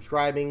 sharing,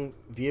 subscribing,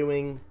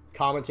 viewing,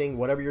 commenting,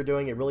 whatever you're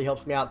doing. It really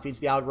helps me out, feeds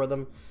the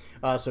algorithm.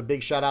 So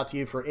big shout out to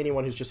you for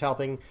anyone who's just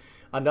helping.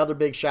 Another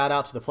big shout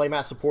out to the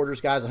playmat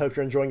supporters, guys. I hope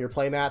you're enjoying your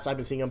playmats. I've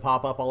been seeing them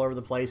pop up all over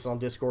the place on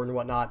Discord and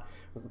whatnot.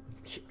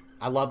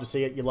 I love to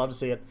see it. You love to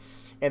see it.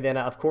 And then,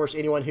 of course,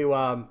 anyone who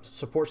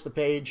supports the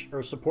page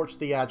or supports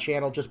the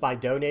channel just by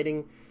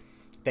donating,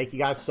 thank you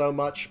guys so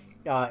much.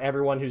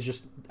 Everyone who's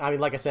just,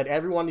 like I said,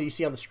 everyone you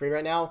see on the screen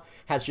right now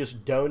has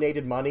just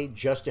donated money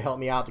just to help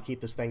me out to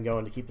keep this thing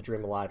going, to keep the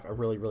dream alive. I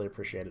really, really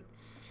appreciate it.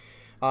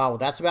 Well,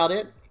 that's about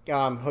it.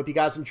 Hope you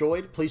guys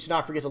enjoyed. Please do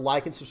not forget to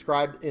like and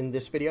subscribe in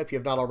this video if you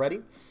have not already.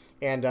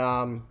 And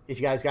if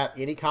you guys got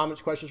any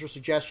comments, questions, or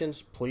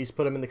suggestions, please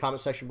put them in the comment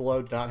section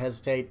below. Do not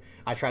hesitate.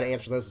 I try to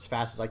answer those as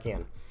fast as I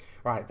can.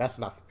 All right, that's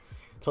enough.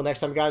 Until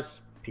next time, guys,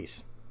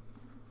 peace.